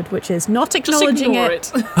I would, which is not acknowledging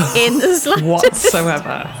Just ignore it. in the slightest.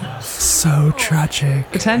 Whatsoever. So tragic.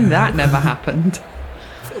 Pretend that never happened.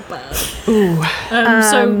 Feel bad. Ooh.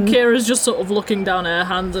 So Kira's just sort of looking down her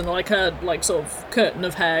hands, and her sort of curtain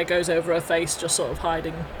of hair goes over her face, just sort of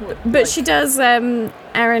hiding. But she does,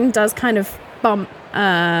 Erin does kind of bump,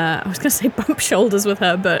 I was going to say bump shoulders with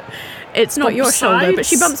her, but it's not Bump your shoulder, but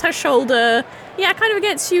she sides? bumps her shoulder, kind of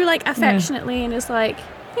against you, affectionately, and is like,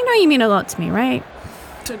 you mean a lot to me, right?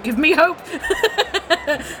 Don't give me hope.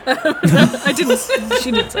 I didn't.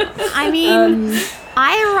 She didn't say that. I mean,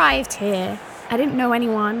 I arrived here. I didn't know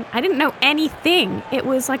anyone. I didn't know anything. It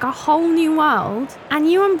was like a whole new world.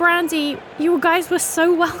 And you and Brandy, you guys were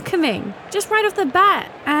so welcoming, just right off the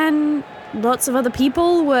bat. And lots of other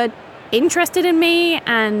people were interested in me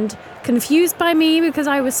and confused by me because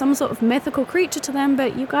I was some sort of mythical creature to them,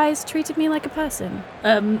 but you guys treated me like a person.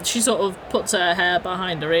 She sort of puts her hair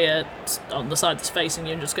behind her ear on the side that's facing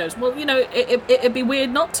you and just goes, well, it'd be weird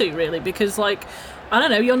not to, really, because I don't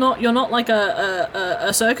know, you're not like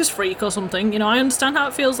a circus freak or something. I understand how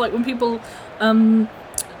it feels like when people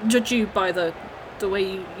judge you by the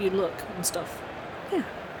way you look and stuff. Yeah,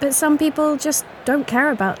 but some people just don't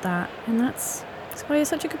care about that, and that's why you're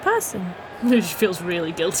such a good person. She feels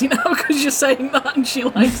really guilty now because you're saying that and she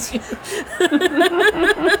likes you.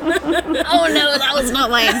 Oh no, that was not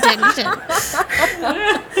my intention.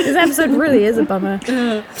 This episode really is a bummer.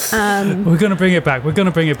 We're going to bring it back. We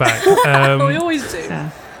always do.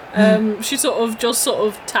 Yeah. She sort of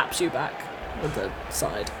taps you back with the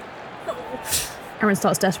side. Aaron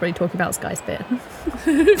starts desperately talking about Sky Spear.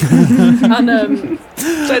 And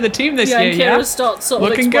So the team this year, Kira yeah? starts sort of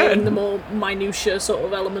Looking explaining good. the more minutiae sort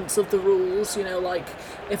of elements of the rules, like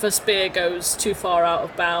if a spear goes too far out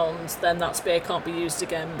of bounds, then that spear can't be used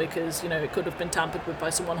again because, it could have been tampered with by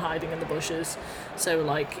someone hiding in the bushes. So,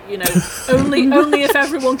 only if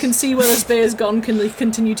everyone can see where the spear's gone can they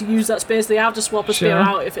continue to use that spear. So they have to swap a spear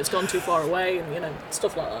out if it's gone too far away and,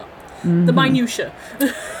 stuff like that. Mm-hmm. The minutiae.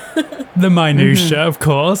 The minutiae, of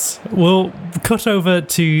course. We'll cut over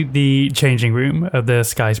to the changing room of the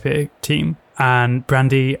Sky Spear team. And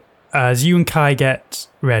Brandy, as you and Kai get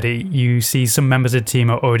ready, you see some members of the team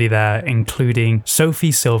are already there, including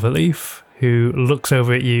Sophie Silverleaf, who looks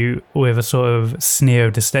over at you with a sort of sneer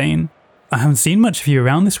of disdain. I haven't seen much of you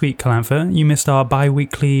around this week, Calantha. You missed our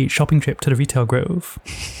bi-weekly shopping trip to the Retail Grove.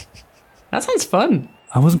 That sounds fun.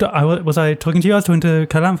 Was I talking to you? I was talking to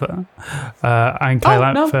Calantha. And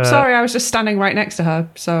Calantha. No, sorry, I was just standing right next to her,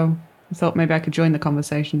 so I thought maybe I could join the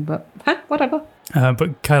conversation, but whatever.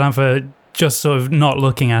 But Calantha just sort of not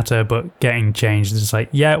looking at her, but getting changed. It's just like,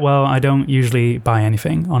 yeah, well, I don't usually buy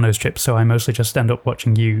anything on those trips, so I mostly just end up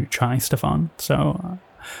watching you try stuff on. So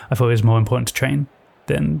I thought it was more important to train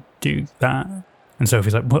than do that. And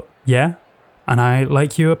Sophie's like, what? Yeah? And I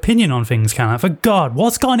like your opinion on things, Calantha. For God,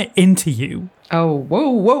 what's gone into you? Oh,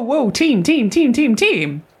 whoa. Team.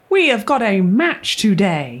 We have got a match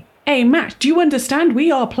today. A match. Do you understand? We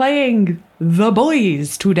are playing the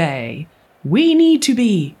boys today. We need to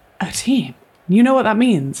be a team. You know what that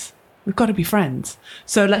means? We've got to be friends.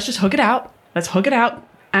 So let's just hug it out.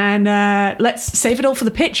 And let's save it all for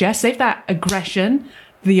the pitch, yeah? Save that aggression,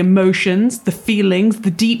 the emotions, the feelings,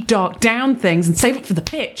 the deep, dark, down things, and save it for the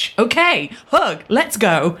pitch. Okay, hug, let's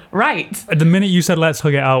go. Right. The minute you said let's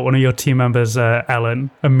hug it out, one of your team members,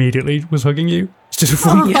 Ellen, immediately was hugging you. It's just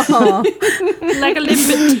Like a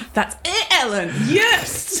limpet. That's it, Ellen.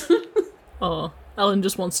 Yes. Oh, Ellen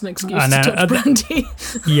just wants an excuse And to then touch Brandy.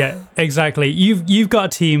 Yeah, exactly. You've got a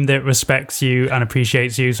team that respects you and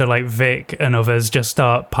appreciates you. So like Vic and others just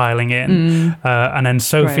start piling in. And then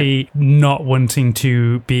Sophie, not wanting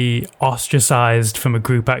to be ostracized from a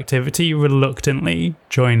group activity, reluctantly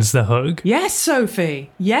joins the hug. Yes,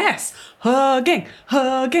 Sophie. Yes. Hugging.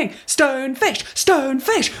 Stonefish.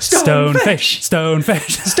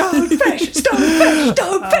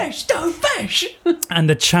 And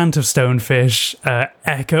the chant of Stonefish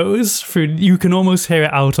echoes through. You can almost hear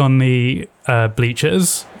it out on the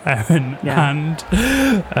bleachers, Erin and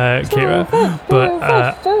Kira. But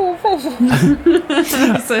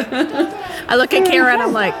I look at Kira and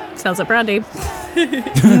I'm like, sounds like Brandy.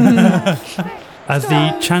 as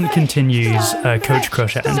the chant continues, Coach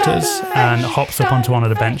Crusher enters and hops up onto one of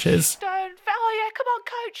the benches. Oh yeah, come on,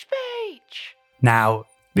 Coach Beach. Now,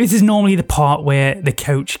 this is normally the part where the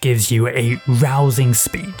coach gives you a rousing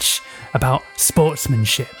speech about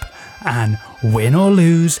sportsmanship and win or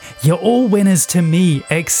lose, you're all winners to me,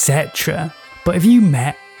 etc. But have you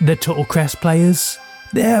met the Tuttlecrest players?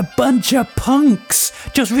 They're a bunch of punks,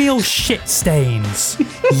 just real shit stains.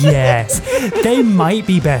 Yes, they might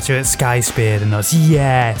be better at Sky Spear than us.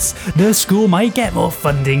 Yes, the school might get more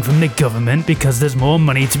funding from the government because there's more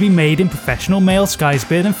money to be made in professional male Sky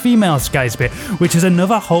Spear than female Sky Spear, which is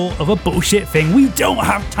another whole other bullshit thing we don't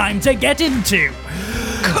have time to get into.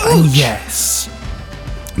 Coach. And yes,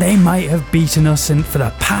 they might have beaten us for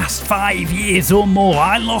the past 5 years or more.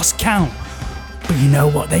 I lost count. But you know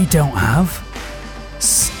what they don't have?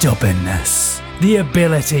 Stubbornness. The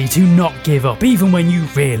ability to not give up even when you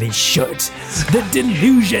really should. The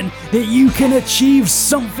delusion that you can achieve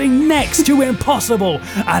something next to impossible.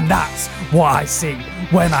 And that's what I see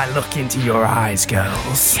when I look into your eyes,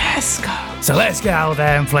 girls. Yes, girl. So let's get out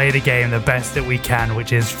there and play the game the best that we can,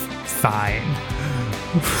 which is fine.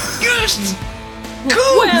 Yes!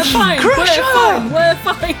 We're fine. Crusher! We're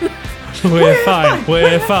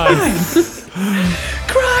fine.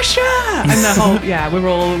 Crusher! And the whole,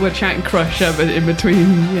 we're chanting Crusher, but in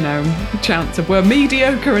between, chants of we're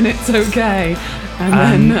mediocre and it's okay.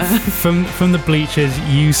 And then from the bleachers,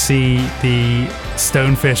 you see the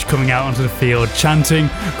Stonefish coming out onto the field chanting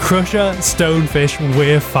Crusher, Stonefish,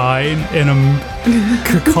 we're fine in a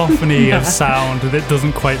cacophony of sound that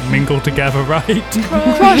doesn't quite mingle together, right?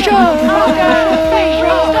 Crusher!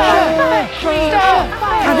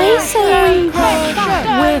 Are they saying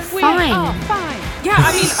we're fine? Yeah,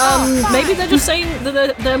 I mean, maybe they're just saying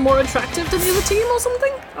that they're more attractive to the other team or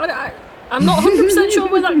something. I'm not 100% sure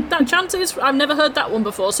where that chant is. I've never heard that one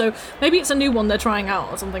before, so maybe it's a new one they're trying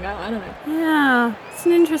out or something. I don't know. Yeah. That's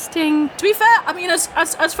an interesting... To be fair, I mean, as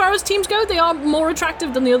far as teams go, they are more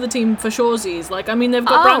attractive than the other team for shoresies. Like, I mean, they've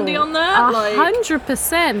got Brandy on there.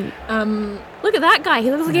 100%. Look at that guy.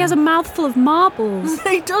 He looks like he has a mouthful of marbles.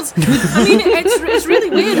 He does. I mean, it's really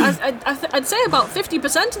weird. I'd say about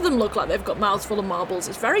 50% of them look like they've got mouths full of marbles.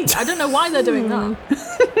 It's very... I don't know why they're doing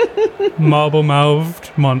that. Marble-mouthed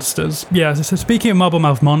monsters. Yeah, so speaking of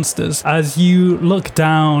marble-mouthed monsters, as you look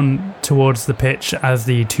down towards the pitch as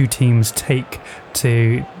the two teams take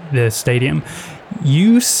to the stadium,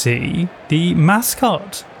 you see the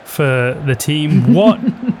mascot for the team. What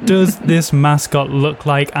does this mascot look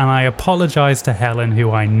like? And I apologize to Helen,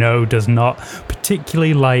 who I know does not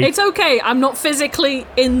particularly like... It's okay, I'm not physically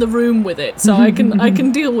in the room with it, so I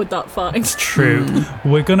can deal with that fine. It's true.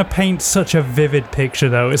 We're going to paint such a vivid picture,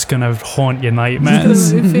 though, it's going to haunt your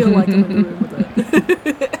nightmares. I feel like I'm in the room with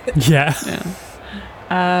it. Yeah.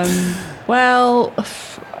 Well,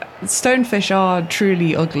 stonefish are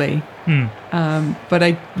truly ugly. But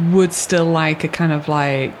I would still like a kind of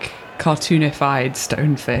like cartoonified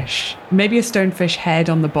stonefish. Maybe a stonefish head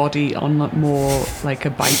on the body, on more like a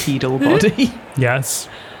bipedal body. Yes.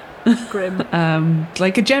 Grim.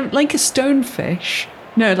 Like a stonefish.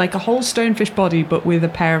 No, like a whole stonefish body, but with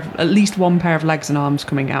at least one pair of legs and arms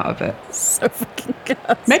coming out of it. So fucking good.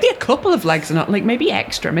 Maybe a couple of legs and arms, like maybe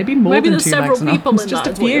extra, maybe more Maybe than there's two several legs and people arms. in Just that,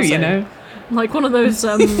 a is what few, you're you saying. know. Like one of those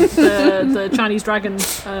the Chinese dragon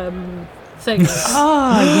things.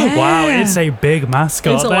 Oh, yeah. Wow, it's a big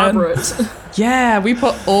mascot. It's elaborate. Yeah, we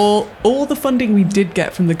put all the funding we did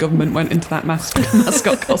get from the government went into that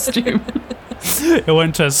mascot costume. It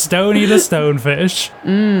went to Stony the Stonefish,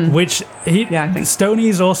 which I think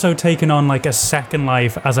Stony's also taken on like a second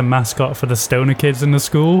life as a mascot for the stoner kids in the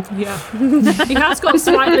school. Yeah. He has got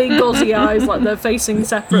slightly gauzy eyes, like they're facing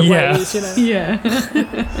separate ways, you know.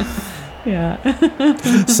 Yeah. Yeah.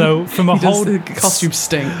 So from a whole the costume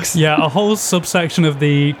stinks. Yeah, a whole subsection of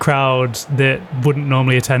the crowd that wouldn't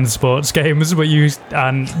normally attend sports games,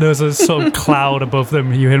 and there's a sort of cloud above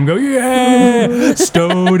them. You hear them go, yeah,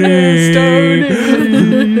 Stony,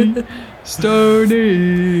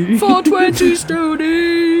 Stony, 420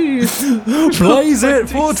 Stony, blaze it,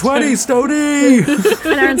 420 Stony.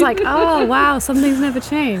 And Erin's like, oh, wow, something's never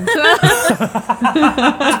changed.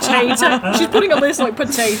 Potato. She's putting a list like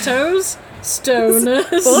potatoes,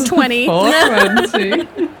 stoners, 420.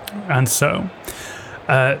 420. And so,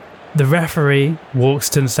 the referee walks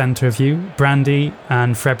to the centre of you. Brandy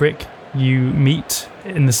and Frederick, you meet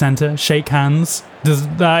in the centre, shake hands.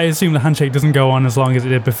 I assume the handshake doesn't go on as long as it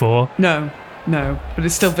did before. No, but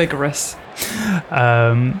it's still vigorous.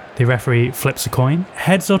 The referee flips a coin.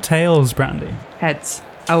 Heads or tails, Brandy? Heads.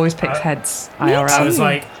 I always picked heads. I was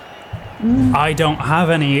like, I don't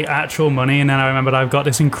have any actual money, and then I remembered I've got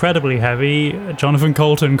this incredibly heavy Jonathan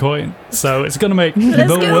Colton coin, so it's going to make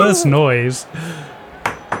the worst noise.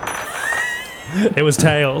 It was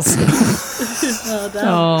tails.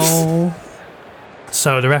 Oh.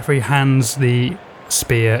 So the referee hands the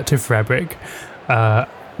spear to Frederick,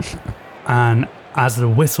 and as the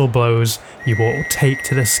whistle blows, you all take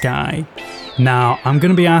to the sky. Now, I'm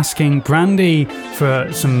going to be asking Brandy for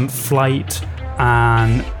some flight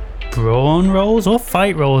and brawn rolls or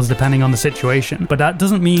fight rolls, depending on the situation. But that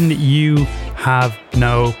doesn't mean that you have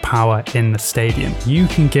no power in the stadium. You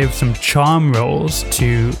can give some charm rolls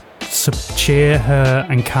to cheer her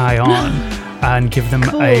and Kai on and give them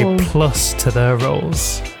a plus to their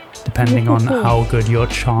rolls, depending on how good your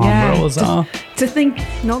charm rolls are. To think,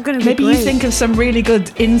 not going to be maybe great. you think of some really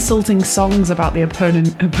good insulting songs about the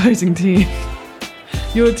opposing team.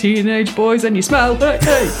 You're teenage boys and you smell like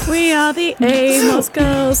hey. We are the Amos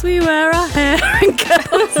girls. We wear our hair in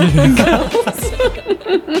curls.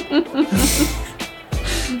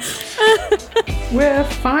 We're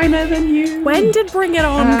finer than you. When did Bring It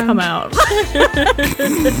On come out?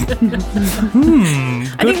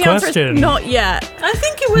 Good question. Not yet. I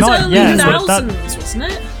think it was Not early yet, but 2000s, wasn't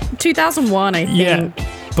it? 2001, I think. Yeah,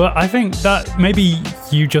 but I think that maybe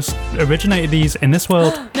you just originated these in this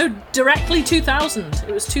world. No, directly 2000.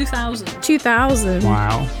 It was 2000. 2000.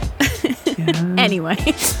 Wow. Anyway.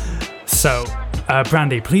 So,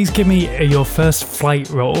 Brandy, please give me your first flight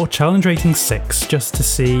roll, challenge rating 6, just to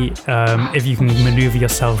see if you can maneuver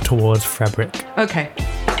yourself towards Frederick. Okay.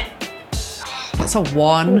 That's a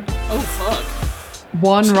 1. Oh, fuck.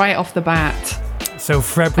 1 right off the bat. So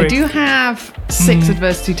Frederick... I do have 6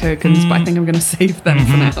 adversity tokens, but I think I'm going to save them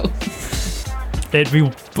for now. It'd be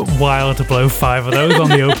wild to blow 5 of those on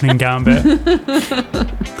the opening gambit.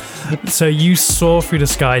 So you soar through the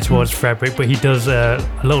sky towards Frederick, but he does a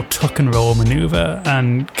little tuck and roll maneuver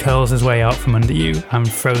and curls his way out from under you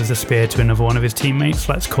and throws the spear to another one of his teammates.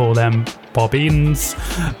 Let's call them Bobbins.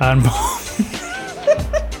 And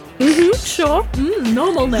Sure.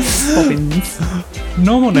 Normal name. Bobbins.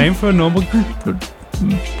 normal name for a normal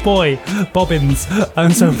boy, Bobbins.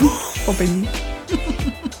 And so Bobbins.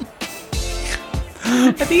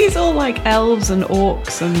 Are these all like elves and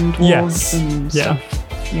orcs and dwarves and stuff?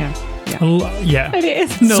 Yeah. yeah, Maybe it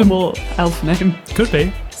is a normal elf name. could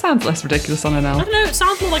be. Sounds less ridiculous on an I elf. don't know, it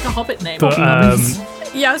sounds more like a hobbit name. But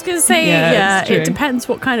Yeah, I was going to say, Yeah, it's true. it depends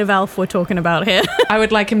what kind of elf we're talking about here. I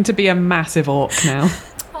would like him to be a massive orc now.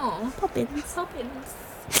 Aw, Bobbins.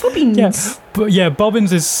 Bobbins.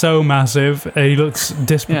 Bobbins is so massive. He looks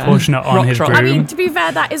disproportionate on Rock his troll. broom. I mean, to be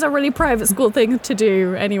fair, that is a really private school thing to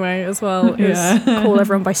do anyway, as well. Is call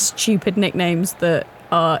everyone by stupid nicknames that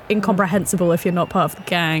are incomprehensible if you're not part of the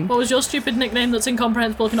gang. what was your stupid nickname that's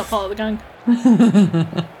incomprehensible if you're not part of the gang?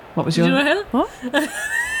 What was Did you your... not hear that? What?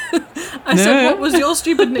 I said, what was your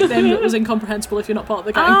stupid nickname that was incomprehensible if you're not part of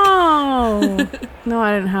the gang? Oh. No,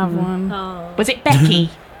 I don't have one. Oh. Was it Becky?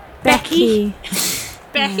 Becky.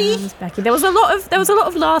 Becky? Yeah, it was Becky. There was a lot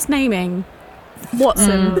of last naming.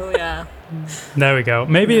 Watson. Oh, yeah. There we go.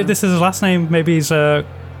 Maybe this is his last name. Maybe he's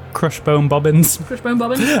Crushbone Bobbins. Crushbone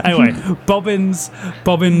Bobbin? Anyway, Bobbins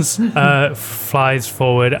flies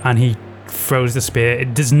forward and he throws the spear.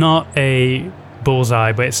 It does not a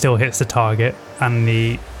bullseye, but it still hits the target, and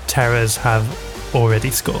the Terrors have already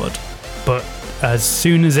scored. But as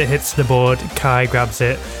soon as it hits the board, Kai grabs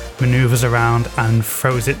it, maneuvers around, and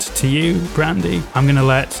throws it to you, Brandy. I'm going to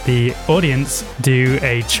let the audience do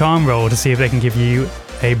a charm roll to see if they can give you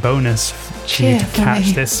a bonus for you to catch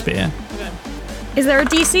this spear. Is there a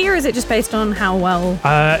DC or is it just based on how well?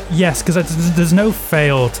 Yes, because there's no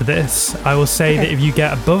fail to this. I will say that if you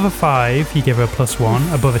get above a 5, you give her a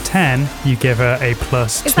 +1. Above a 10, you give her a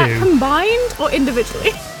 +2. Is that combined or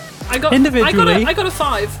individually? Individually. I got a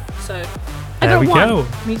 5, so There we go.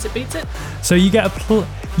 meets it, beats it. So you get a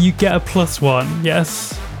 +1,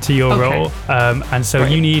 yes, to your Okay. roll. And so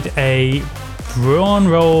Great. you need a brawn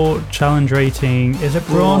roll challenge rating. Is it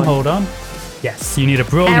brawn? Brawn. Hold on. Yes, you need a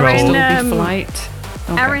brawn Erin, roll. Still be flight.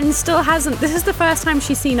 Okay. Erin still hasn't. This is the first time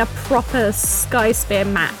she's seen a proper Sky Spear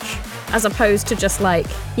match, as opposed to just like,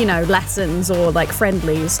 lessons or like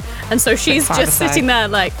friendlies. And so she's just five-a-side. sitting there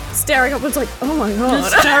like staring upwards like, oh my god.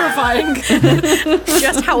 It's terrifying.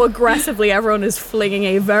 Just how aggressively everyone is flinging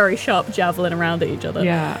a very sharp javelin around at each other.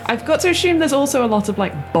 Yeah, I've got to assume there's also a lot of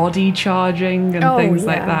like body charging and Oh, things yeah.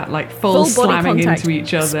 like that, like full Full body slamming contact into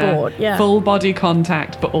each other, sport, yeah. full body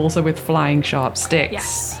contact, but also with flying sharp sticks.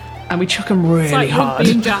 Yes. And we chuck them really It's like hard.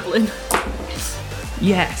 rugby and javelin.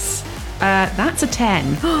 Yes, that's a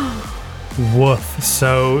 10 Woof.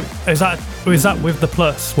 So is that with the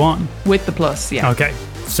 +1? with the plus. Yeah. Okay,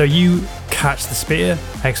 so you catch the spear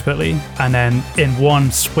expertly and then in one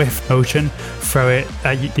swift motion throw it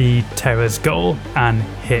at the Terror's goal and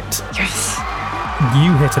hit. Yes.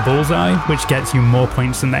 You hit a bullseye, which gets you more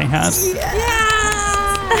points than they had.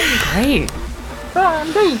 Great.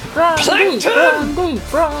 Brandy.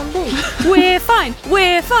 We're fine.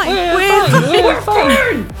 We're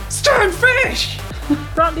fine. Stern fish.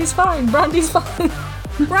 Brandy's fine. Brandy's fine.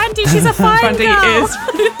 Brandy, she's a fine Brandy girl.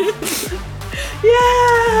 is.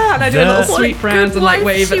 Yeah. And I do a The- little sweep What a round good and like wife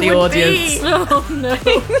wave at she the would audience. be. Oh no.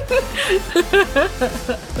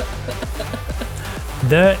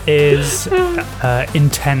 There is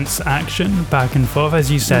intense action back and forth, as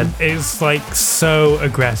you said. It's like so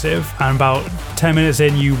aggressive. And about 10 minutes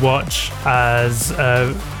in, you watch as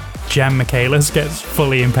Jem Michaelis gets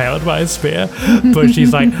fully impaled by a spear, but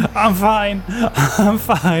she's like, I'm fine.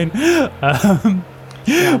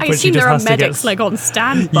 I but she assume just there are has to get- medics like on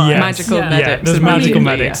standby. Yes. Magical Yeah. medics. Yeah, there's immediately, magical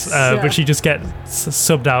medics, yes. but she just gets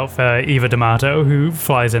subbed out for Eva D'Amato, who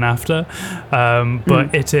flies in after.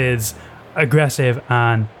 But it is aggressive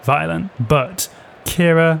and violent. But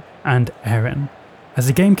Kira and Erin, as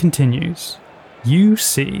the game continues, you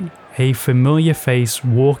see a familiar face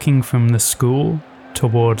walking from the school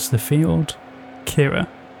towards the field. Kira,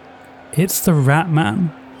 it's the Rat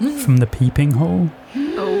Man from the peeping hole.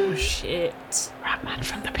 Oh shit. Ratman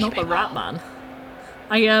from the Not peeping the rat man.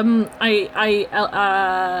 I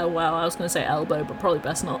was gonna say elbow, but probably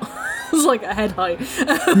best not. It's like a head height.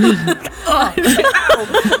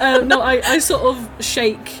 No, I sort of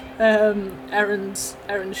shake Erin's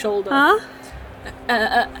shoulder. Huh?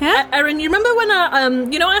 Yeah? Erin, you remember when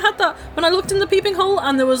I had that when I looked in the peeping hole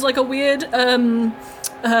and there was like a weird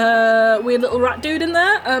weird little rat dude in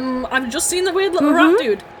there. I've just seen the weird little rat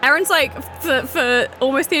dude. Erin's like, for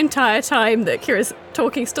almost the entire time that Kira's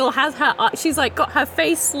talking, still has she's like got her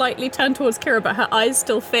face slightly turned towards Kira, but her eyes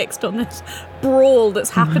still fixed on this brawl that's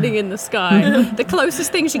happening in the sky. The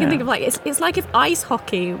closest thing she can think of, like, it's like if ice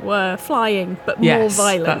hockey were flying, but more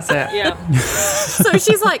violent. That's it. Yeah. So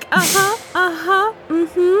she's like,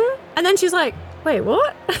 and then she's like, wait,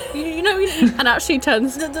 what? You know, and actually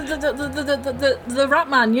turns the rat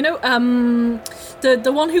man, you know,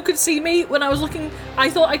 the one who could see me when I was looking. I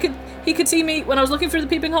thought he could see me when I was looking through the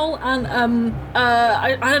peeping hole, and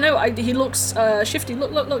I don't know. He looks shifty.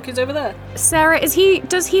 Look, he's over there. Sarah,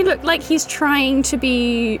 does he look like he's trying to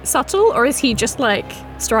be subtle, or is he just like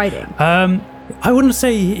striding? I wouldn't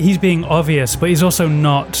say he's being obvious, but he's also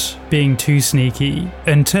not being too sneaky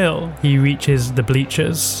until he reaches the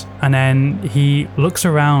bleachers. And then he looks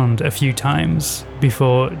around a few times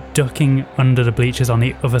before ducking under the bleachers on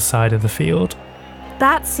the other side of the field.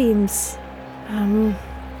 That seems...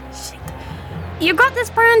 shit. You got this,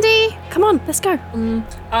 Brandy! Come on, let's go.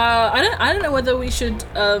 I don't know whether we should...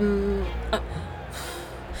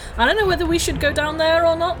 I don't know whether we should go down there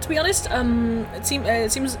or not, to be honest.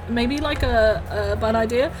 It seems maybe like a bad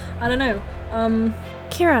idea. I don't know.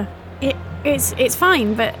 Kira, it's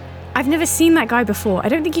fine, but I've never seen that guy before. I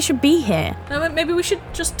don't think he should be here. No, maybe we should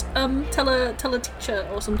just tell a teacher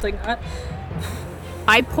or something.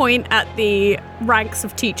 I point at the ranks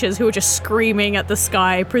of teachers who are just screaming at the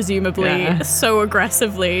sky, presumably so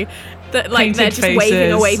aggressively that like they're just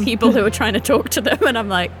waving away people who are trying to talk to them, and I'm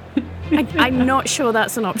like, I'm not sure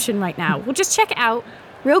that's an option right now. We'll just check it out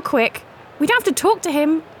real quick. We don't have to talk to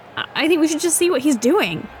him. I think we should just see what he's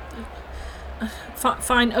doing.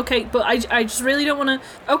 Fine, okay, but I just really don't want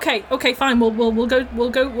to. Okay, fine.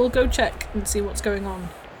 We'll go check and see what's going on.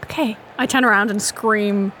 Okay. I turn around and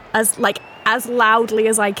scream as loudly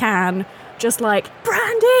as I can, just like,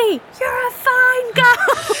 Brandy, you're a fine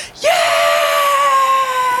girl. Yeah.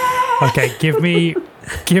 Okay,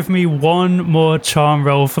 give me one more charm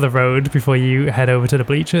roll for the road before you head over to the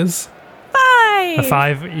bleachers. 5. A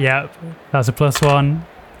 5, yep. That's a +1.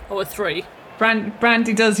 Oh, a 3.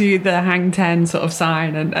 Brandy does you the hang 10 sort of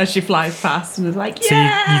sign, and as she flies past and is like, So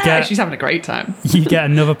you get, she's having a great time. You get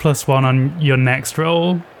another +1 on your next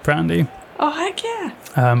roll, Brandy. Oh, heck yeah.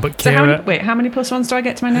 But So Kira... how many +1s do I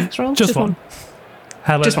get to my next roll? Just one.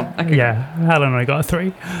 Helen, just one. Okay. Yeah, Helen only got a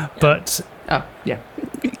 3. But... Oh, yeah.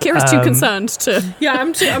 Kira's too concerned to... Yeah,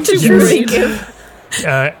 I'm too worried.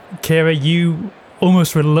 Kira, you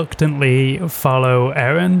almost reluctantly follow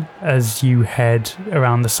Erin as you head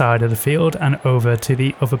around the side of the field and over to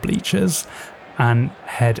the other bleachers and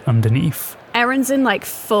head underneath. Erin's in like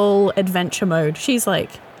full adventure mode. She's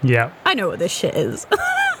like, yeah, I know what this shit is.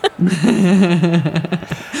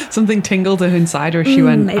 Something tingled inside her. She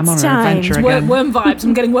went, I'm on an adventure again. Worm vibes.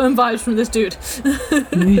 I'm getting worm vibes from this dude.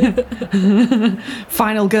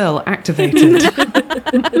 Final girl activated.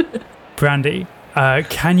 Brandy,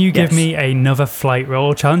 can you give me another flight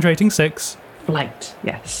roll? Challenge rating 6. Flight,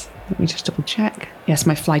 yes. Let me just double check. Yes,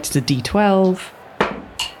 my flight is a D12.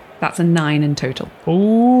 That's a 9 in total.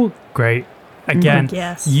 Oh, great. Again,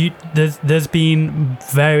 yes. There's been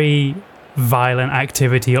very violent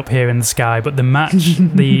activity up here in the sky, but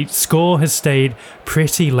the score has stayed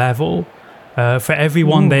pretty level. For every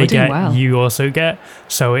one they get, you also get.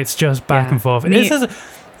 So it's just back and forth.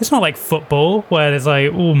 It's not like football where there's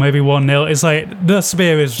like, maybe 1-0. It's like the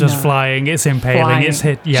spear is just flying, it's impaling, it's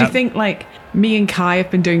hit. Yeah. Do you think like me and Kai have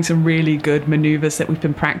been doing some really good maneuvers that we've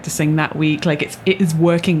been practicing that week? Like it is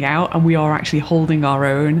working out, and we are actually holding our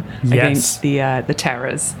own against the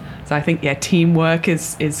terrors. So I think teamwork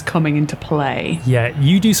is coming into play. Yeah,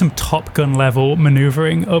 you do some Top Gun level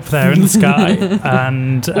maneuvering up there in the sky,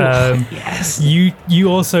 and you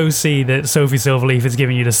also see that Sophie Silverleaf is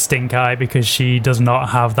giving you the stink eye because she does not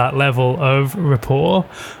have that level of rapport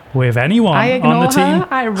with anyone on the team.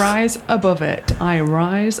 I rise above it. No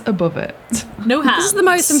hands. This is the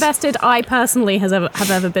most invested I personally have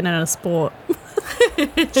ever been in a sport.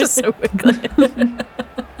 Just so quickly.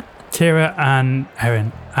 Kira and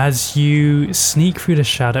Erin, as you sneak through the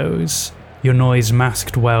shadows, your noise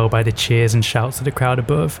masked well by the cheers and shouts of the crowd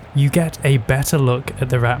above, you get a better look at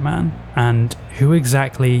the Ratman and who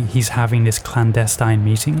exactly he's having this clandestine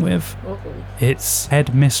meeting with. It's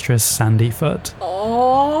Headmistress Sandyfoot. Oh!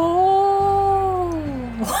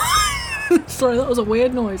 Sorry, that was a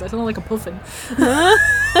weird noise. I sounded like a puffin.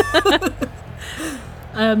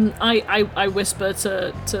 I whisper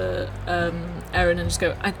to Erin and just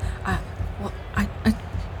go,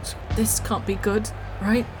 this can't be good,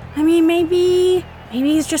 right? I mean, maybe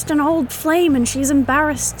he's just an old flame and she's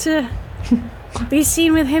embarrassed to be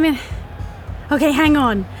seen with him in... Okay, hang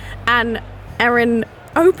on. And Erin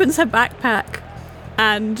opens her backpack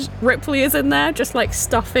and Ripley is in there just like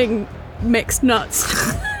stuffing mixed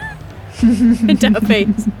nuts into her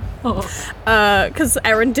face. Because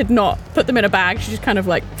Erin did not put them in a bag. She just kind of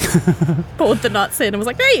like poured the nuts in and was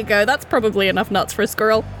like, there you go, that's probably enough nuts for a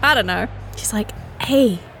squirrel. I don't know. She's like,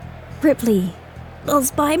 hey, Ripley, little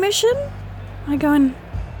spy mission? I go and...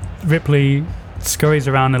 Ripley scurries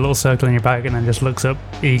around a little circle in your bag and then just looks up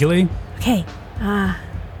eagerly. Okay,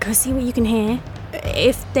 go see what you can hear.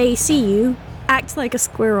 If they see you, act like a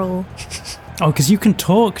squirrel. Oh, because you can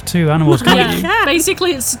talk to animals, can't you? Yeah.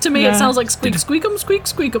 Basically, it sounds like squeak, squeakum, squeak,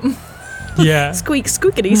 squeakum. Yeah. Squeak,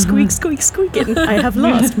 squeakity, squeak, squeak, squeaking. I have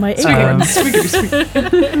lost my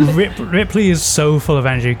Ripley is so full of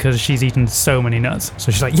energy because she's eaten so many nuts.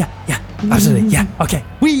 So she's like, yeah, absolutely, yeah, okay,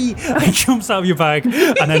 wee! And jumps out of your bag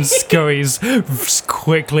and then scurries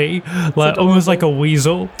quickly, like almost like a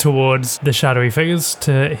weasel, towards the shadowy figures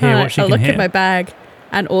to hear what she I'll can look hear. at my bag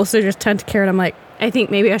and also just turn to Kieran. I'm like, I think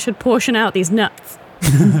maybe I should portion out these nuts.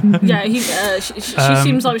 Yeah, she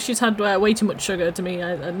seems like she's had way too much sugar to me.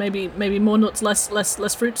 Maybe more nuts,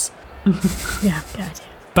 less fruits. Yeah, good idea.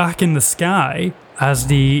 Back in the sky, as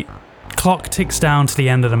the clock ticks down to the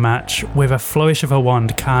end of the match, with a flourish of her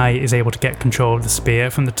wand, Kai is able to get control of the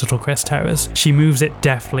spear from the Tuttlecrest terrors. She moves it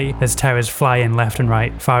deftly as terrors fly in left and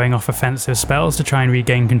right, firing off offensive spells to try and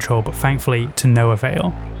regain control, but thankfully to no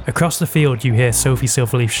avail. Across the field, you hear Sophie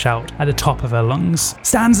Silverleaf shout at the top of her lungs,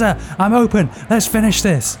 Stanza, I'm open, let's finish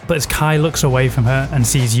this. But as Kai looks away from her and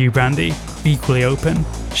sees you, Brandy, equally open,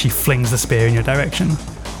 she flings the spear in your direction.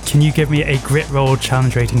 Can you give me a grit roll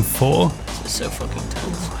challenge rating 4? This is so fucking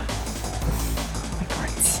tense.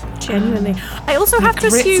 Genuinely. I also have to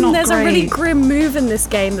grit's assume not there's a really great. grim move in this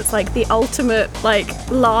game that's like the ultimate, like,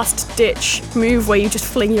 last ditch move where you just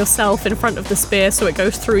fling yourself in front of the spear so it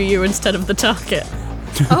goes through you instead of the target.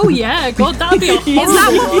 Oh yeah, God, that'd be a horrible. Is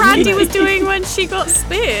that what one. Brandy was doing when she got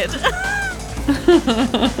speared?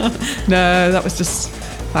 No, that was just...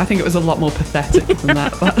 I think it was a lot more pathetic than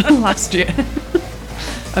that last year.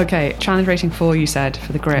 Okay, challenge rating 4 you said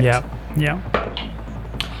for the grit. Yeah.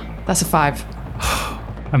 That's a 5.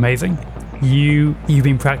 Amazing. You've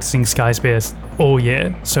been practicing Sky Spears all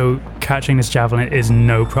year, so catching this javelin is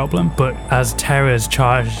no problem. But as terrors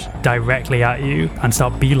charge directly at you and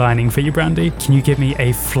start beelining for you, Brandy, can you give me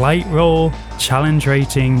a flight roll, challenge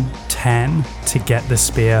rating 10 to get the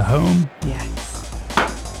spear home? Yes.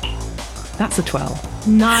 That's a 12.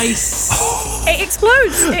 Nice. It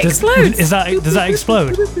explodes. It explodes. Does that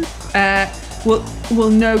explode?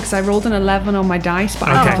 Well, no, because I rolled an 11 on my dice, but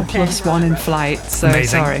I Okay. got a +1 in flight, so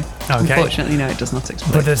Amazing. sorry. Okay. Unfortunately, no, it does not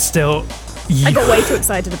explode. But there's still... I got way too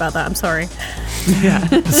excited about that. I'm sorry.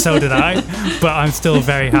 So did I, but I'm still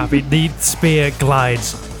very happy. The spear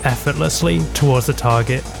glides effortlessly towards the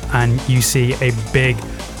target, and you see a big,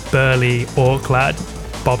 burly orc lad,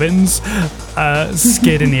 Bobbins,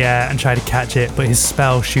 skid in the air and try to catch it, but his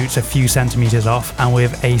spell shoots a few centimeters off, and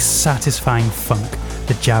with a satisfying thunk,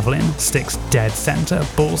 the javelin sticks dead center,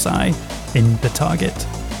 bullseye, in the target.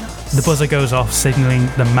 The buzzer goes off, signaling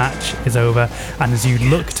the match is over, and as you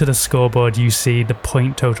look to the scoreboard, you see the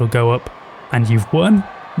point total go up, and you've won.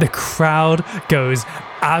 The crowd goes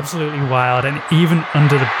absolutely wild, and even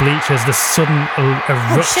under the bleachers, the sudden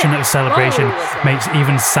eruption of celebration makes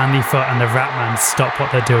even Sandyfoot and the Ratman stop what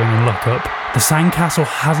they're doing and look up. The Sandcastle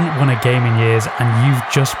hasn't won a game in years, and you've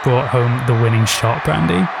just brought home the winning shot,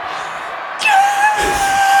 Brandy.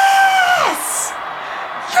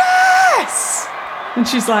 Yes! And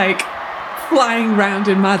she's like flying round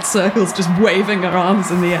in mad circles, just waving her arms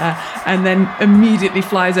in the air, and then immediately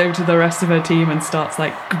flies over to the rest of her team and starts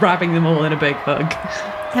like grabbing them all in a big hug.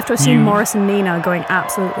 You have to assume Morris and Nina are going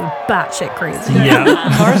absolutely batshit crazy.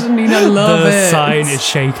 Yeah. Morris and Nina love The it. sign is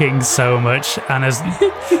shaking so much, and as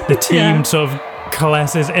the team sort of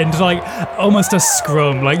coalesces into like almost a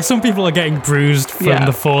scrum, like some people are getting bruised from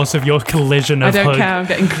the force of your collision I of don't hug, care, I'm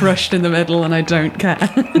getting crushed in the middle and I don't care.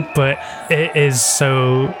 but it is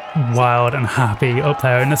so wild and happy up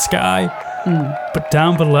there in the sky. But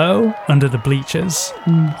down below, under the bleachers,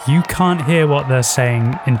 you can't hear what they're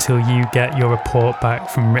saying until you get your report back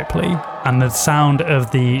from Ripley. And the sound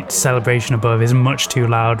of the celebration above is much too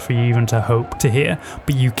loud for you even to hope to hear.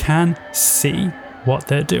 But you can see what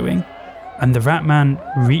they're doing. And the Ratman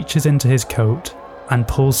reaches into his coat and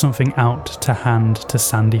pulls something out to hand to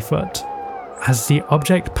Sandyfoot. As the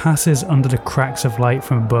object passes under the cracks of light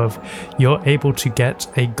from above, you're able to get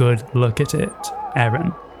a good look at it.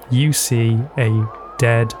 Erin, you see a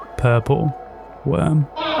dead purple worm.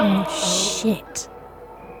 Oh, shit.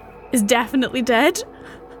 Is definitely dead?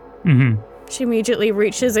 Mm-hmm. She immediately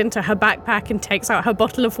reaches into her backpack and takes out her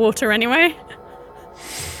bottle of water anyway.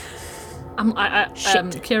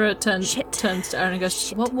 Kira turns to Erin and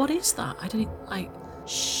goes, What is that?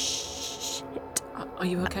 Shit. Are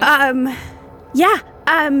you okay? Yeah.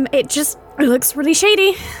 It looks really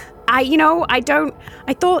shady.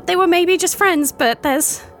 I thought they were maybe just friends, but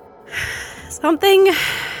there's something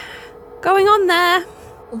going on there.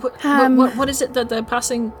 What is it that they're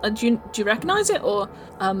passing? Do you recognize it, or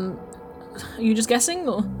are you just guessing?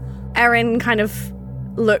 Or Erin kind of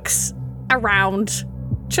looks around,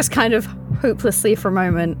 just kind of hopelessly for a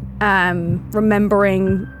moment,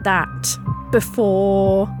 remembering that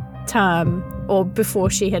before term, or before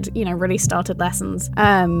she had, really started lessons,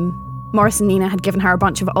 Morris and Nina had given her a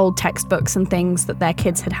bunch of old textbooks and things that their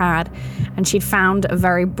kids had, and she'd found a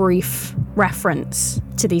very brief reference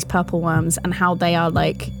to these purple worms and how they are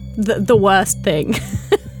like the worst thing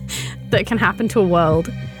that can happen to a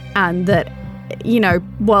world, and that,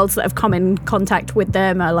 worlds that have come in contact with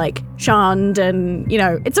them are like shunned, and,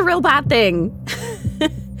 it's a real bad thing.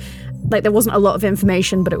 Like, there wasn't a lot of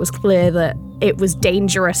information, but it was clear that it was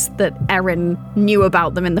dangerous that Erin knew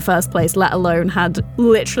about them in the first place, let alone had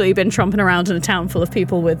literally been tromping around in a town full of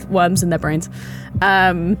people with worms in their brains.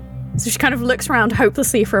 So she kind of looks around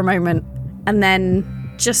hopelessly for a moment, and then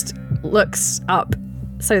just looks up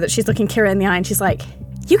so that she's looking Kira in the eye, and she's like,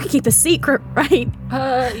 "You can keep a secret, right?"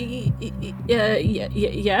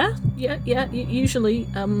 Yeah. Usually,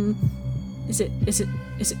 is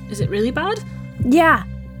it really bad? Yeah.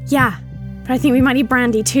 But I think we might need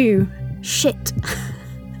brandy too. Shit.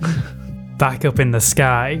 Back up in the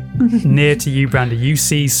sky, near to you, Brandy, you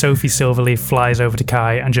see Sophie Silverleaf flies over to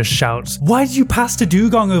Kai and just shouts, "Why did you pass to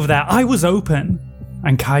Dugong over there? I was open."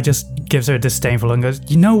 And Kai just gives her a disdainful look and goes,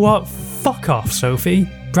 "You know what? Fuck off, Sophie.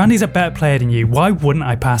 Brandy's a better player than you. Why wouldn't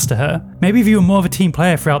I pass to her? Maybe if you were more of a team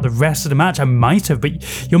player throughout the rest of the match, I might have,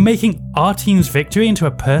 but you're making our team's victory into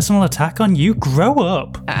a personal attack on you? Grow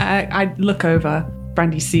up." I look over.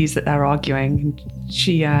 Brandy sees that they're arguing, and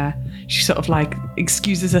she sort of like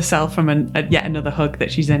excuses herself from yet another hug that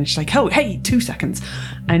she's in. She's like, "Oh, hey, 2 seconds."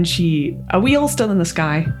 And are we all still in the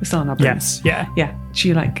sky? We're still on our brooms. Yes, yeah. Yeah.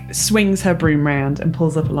 She like swings her broom round and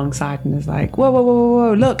pulls up alongside and is like,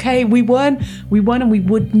 whoa, look, hey, we won, and we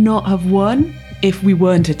would not have won if we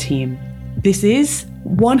weren't a team. This is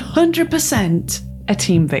 100% a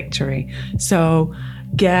team victory. So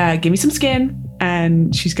yeah, give me some skin.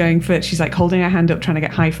 And she's like holding her hand up, trying to get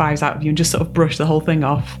high fives out of you, and just sort of brush the whole thing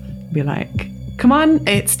off. Be like, "Come on,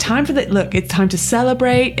 it's time for look, it's time to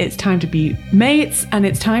celebrate, it's time to be mates, and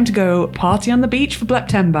it's time to go party on the beach for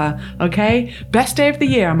Bleptember, okay? Best day of the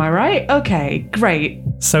year, am I right? Okay, great."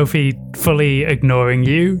 Sophie, fully ignoring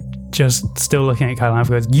you, just still looking at Kyle Lanford,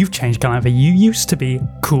 goes, "You've changed, Kyle Lanford. You used to be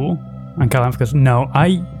cool." And Kyle Lanford goes, "No,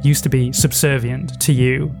 I used to be subservient to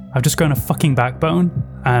you. I've just grown a fucking backbone."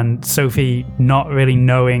 And Sophie, not really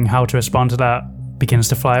knowing how to respond to that, begins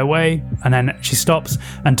to fly away, and then she stops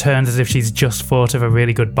and turns as if she's just thought of a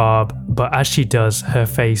really good barb. But as she does, her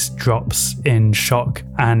face drops in shock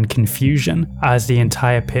and confusion as the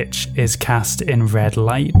entire pitch is cast in red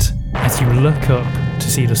light. As you look up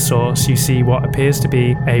to see the source, you see what appears to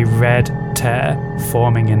be a red tear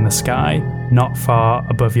forming in the sky, not far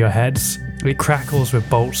above your heads. It crackles with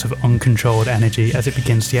bolts of uncontrolled energy as it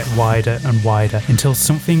begins to get wider and wider until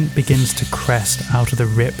something begins to crest out of the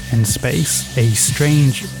rip in space. A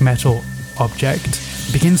strange metal object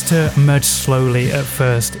begins to emerge slowly at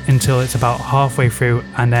first until it's about halfway through,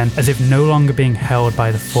 and then, as if no longer being held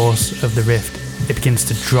by the force of the rift, it begins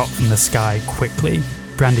to drop from the sky quickly.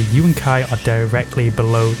 Brandy, you and Kai are directly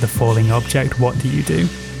below the falling object. What do you do?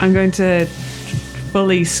 I'm going to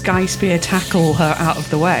fully Sky Spear tackle her out of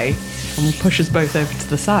the way and push us both over to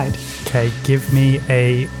the side. Okay, give me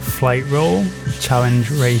a flight roll. Challenge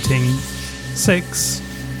rating 6.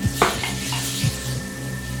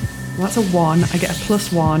 Well, that's a 1. I get a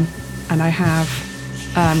 +1, and I have.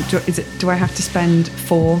 Do I have to spend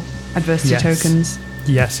 4 adversity tokens?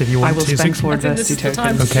 Yes, if you want to. I will spend 4 adversity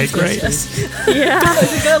tokens. Okay, great. Yeah,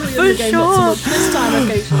 for sure. This time,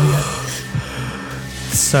 occasionally, yes.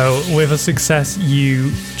 So, with a success,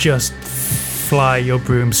 you just fly your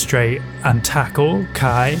broom straight and tackle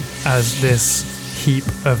Kai as this heap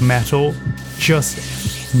of metal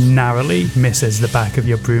just narrowly misses the back of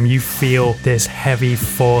your broom. You feel this heavy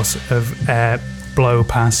force of air blow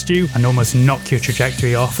past you and almost knock your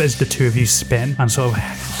trajectory off as the two of you spin and sort of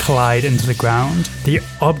collide into the ground. The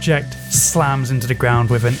object slams into the ground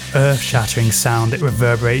with an earth-shattering sound that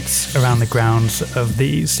reverberates around the grounds of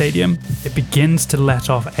the stadium. It begins to let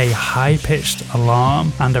off a high-pitched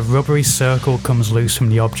alarm, and a rubbery circle comes loose from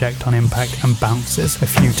the object on impact and bounces a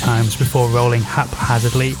few times before rolling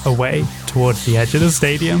haphazardly away towards the edge of the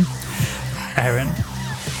stadium. Erin,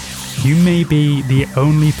 you may be the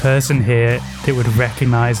only person here that would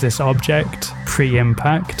recognize this object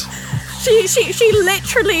pre-impact. She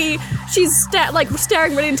literally, she's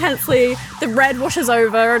staring really intensely. The red washes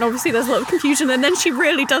over, and obviously there's a lot of confusion. And then she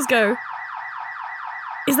really does go,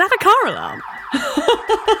 "Is that a car alarm?"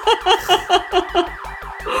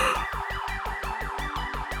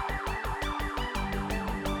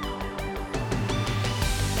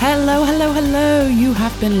 Hello, hello, hello! You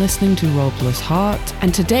have been listening to Roll Plus Heart,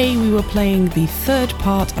 and today we were playing the third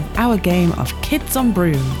part of our game of Kids on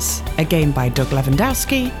Brooms, a game by Doug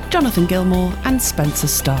Lewandowski, Jonathan Gilmore, and Spencer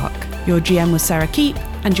Stark. Your GM was Sarah Keep,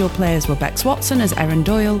 and your players were Bex Watson as Erin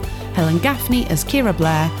Doyle, Helen Gaffney as Kira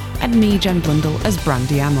Blair, and me, Jen Blundell, as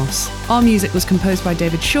Brandy Amos. Our music was composed by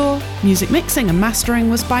David Shaw, music mixing and mastering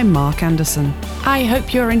was by Mark Anderson. I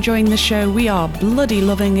hope you're enjoying the show. We are bloody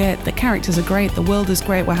loving it. The characters are great, the world is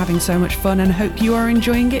great, we're having so much fun, and hope you are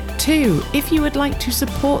enjoying it too. If you would like to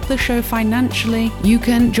support the show financially, you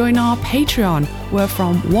can join our Patreon, where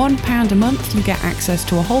from £1 a month you get access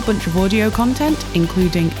to a whole bunch of audio content,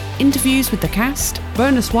 including interviews with the cast,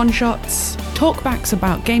 bonus one-shots, talkbacks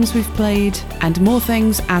about games we've played, and more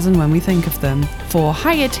things as and when we think of them. For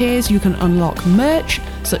higher tiers, you can unlock merch,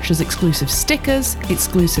 such as exclusive stickers,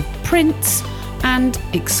 exclusive prints, and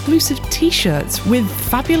exclusive t-shirts with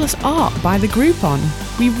fabulous art by the group on.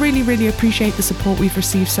 We really, really appreciate the support we've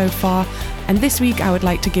received so far, and this week I would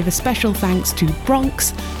like to give a special thanks to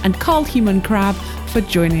Bronx and Carl Human Crab for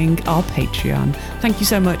joining our Patreon. Thank you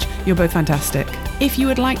so much, you're both fantastic. If you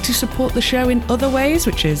would like to support the show in other ways,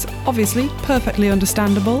 which is obviously perfectly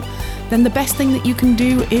understandable, then the best thing that you can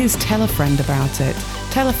do is tell a friend about it.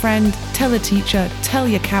 Tell a friend, tell a teacher, tell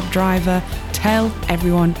your cab driver, tell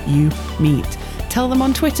everyone you meet. Tell them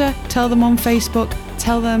on Twitter, tell them on Facebook,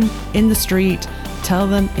 tell them in the street, tell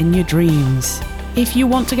them in your dreams. If you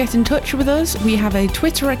want to get in touch with us, we have a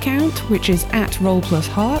Twitter account, which is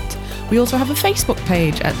 @RollPlusHeart. We also have a Facebook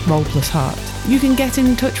page @RollPlusHeart. You can get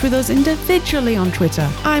in touch with us individually on Twitter.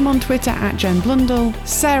 I'm on Twitter @Jen Blundell,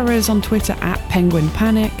 Sarah is on Twitter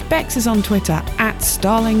 @PenguinPanic, Bex is on Twitter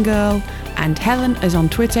 @StarlingGirl, and Helen is on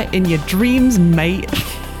Twitter in your dreams, mate.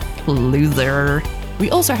 Loser. We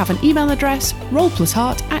also have an email address,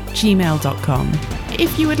 rollplusheart@gmail.com.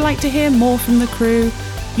 If you would like to hear more from the crew,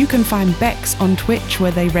 you can find Bex on Twitch,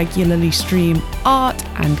 where they regularly stream art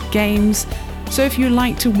and games. So if you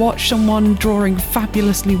like to watch someone drawing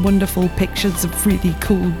fabulously wonderful pictures of really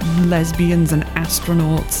cool lesbians and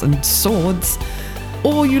astronauts and swords,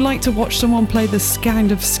 or you like to watch someone play this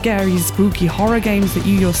kind of scary, spooky horror games that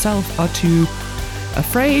you yourself are too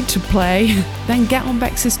afraid to play, then get on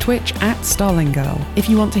Bex's Twitch @StarlingGirl. If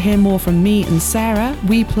you want to hear more from me and Sarah,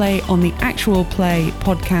 we play on the Actual Play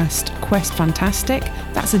podcast Quest Fantastic.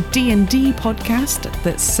 That's a D&D podcast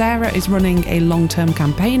that Sarah is running a long-term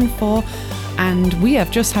campaign for, and we have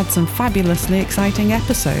just had some fabulously exciting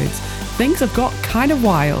episodes. Things have got kind of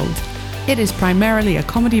wild. It is primarily a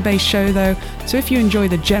comedy-based show though, so if you enjoy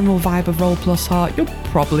the general vibe of Roll Plus Heart, you're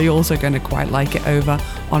probably also going to quite like it over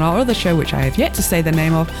on our other show, which I have yet to say the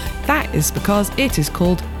name of. That is because it is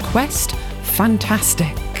called Quest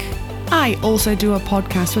Fantastic. I also do a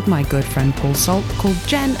podcast with my good friend Paul Salt called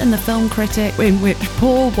Jen and the Film Critic, in which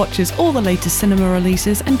Paul watches all the latest cinema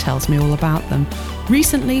releases and tells me all about them.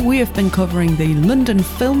 Recently, we have been covering the London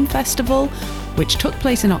Film Festival, which took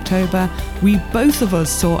place in October. We both of us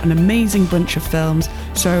saw an amazing bunch of films,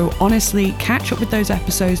 so honestly, catch up with those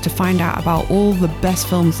episodes to find out about all the best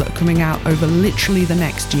films that are coming out over literally the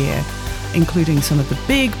next year, including some of the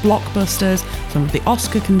big blockbusters, some of the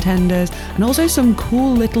Oscar contenders, and also some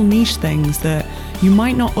cool little niche things that you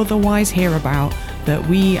might not otherwise hear about that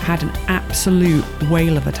we had an absolute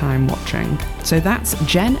whale of a time watching. So that's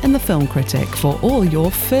Jen and the Film Critic for all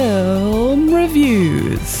your film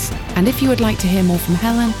reviews. And if you would like to hear more from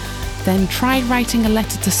Helen, then try writing a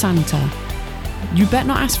letter to Santa. You better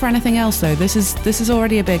not ask for anything else though. This is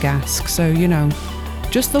already a big ask, so you know,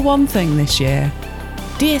 just the one thing this year.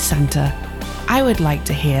 Dear Santa, I would like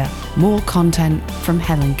to hear more content from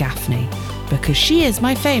Helen Gaffney, because she is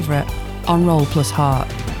my favourite on Roll Plus Heart.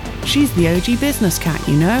 She's the OG business cat,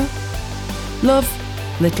 you know? Love,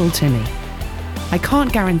 Little Timmy. I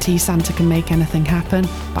can't guarantee Santa can make anything happen,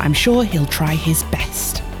 but I'm sure he'll try his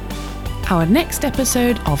best. Our next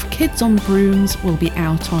episode of Kids on Brooms will be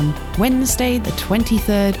out on Wednesday, the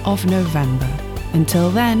 23rd of November. Until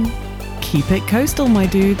then, keep it coastal, my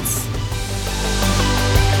dudes.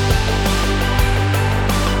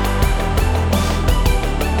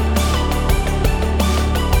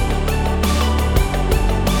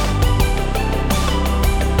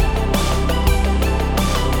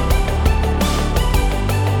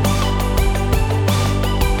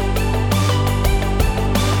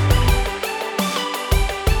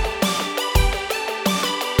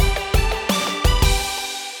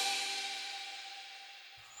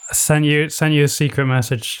 Sent you a secret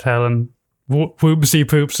message, Helen. Whoopsie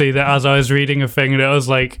poopsie, that as I was reading a thing and it was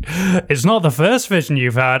like, it's not the first vision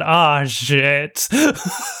you've had. Ah, shit.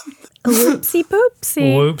 Whoopsie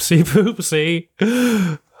poopsie. Whoopsie poopsie.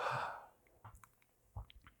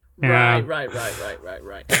 Yeah. Right.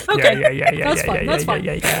 Okay. Yeah. That's fine.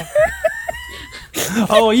 Yeah.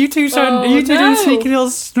 Oh, are you two doing sneaky little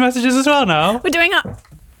messages as well now? We're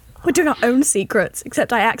doing our own secrets,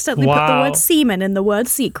 except I accidentally put the word semen in the word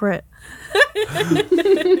secret.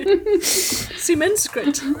 Semen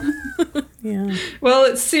script. Yeah. Well,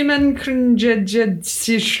 it's Semen Crinjed,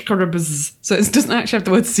 so it doesn't actually have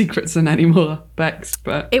the word secrets in anymore, Bex.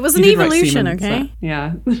 But It was you an did write evolution, semen, okay? So,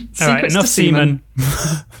 yeah. All right, enough semen.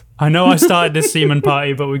 I know I started this semen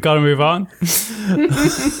party, but we've got to move on.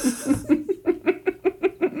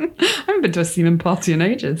 I haven't been to a semen party in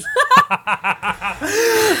ages.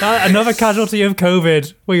 Another casualty of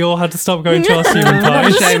COVID. We all had to stop going to our semen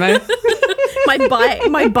parties. Shame, eh?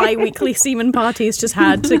 My bi-weekly semen parties just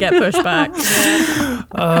had to get pushed back.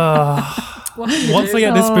 Once I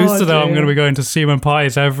get this booster, though, I'm going to be going to semen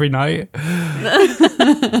parties every night.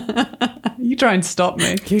 You try and stop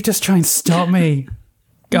me. You just try and stop me.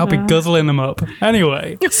 I'll be guzzling them up.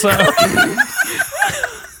 Anyway, so...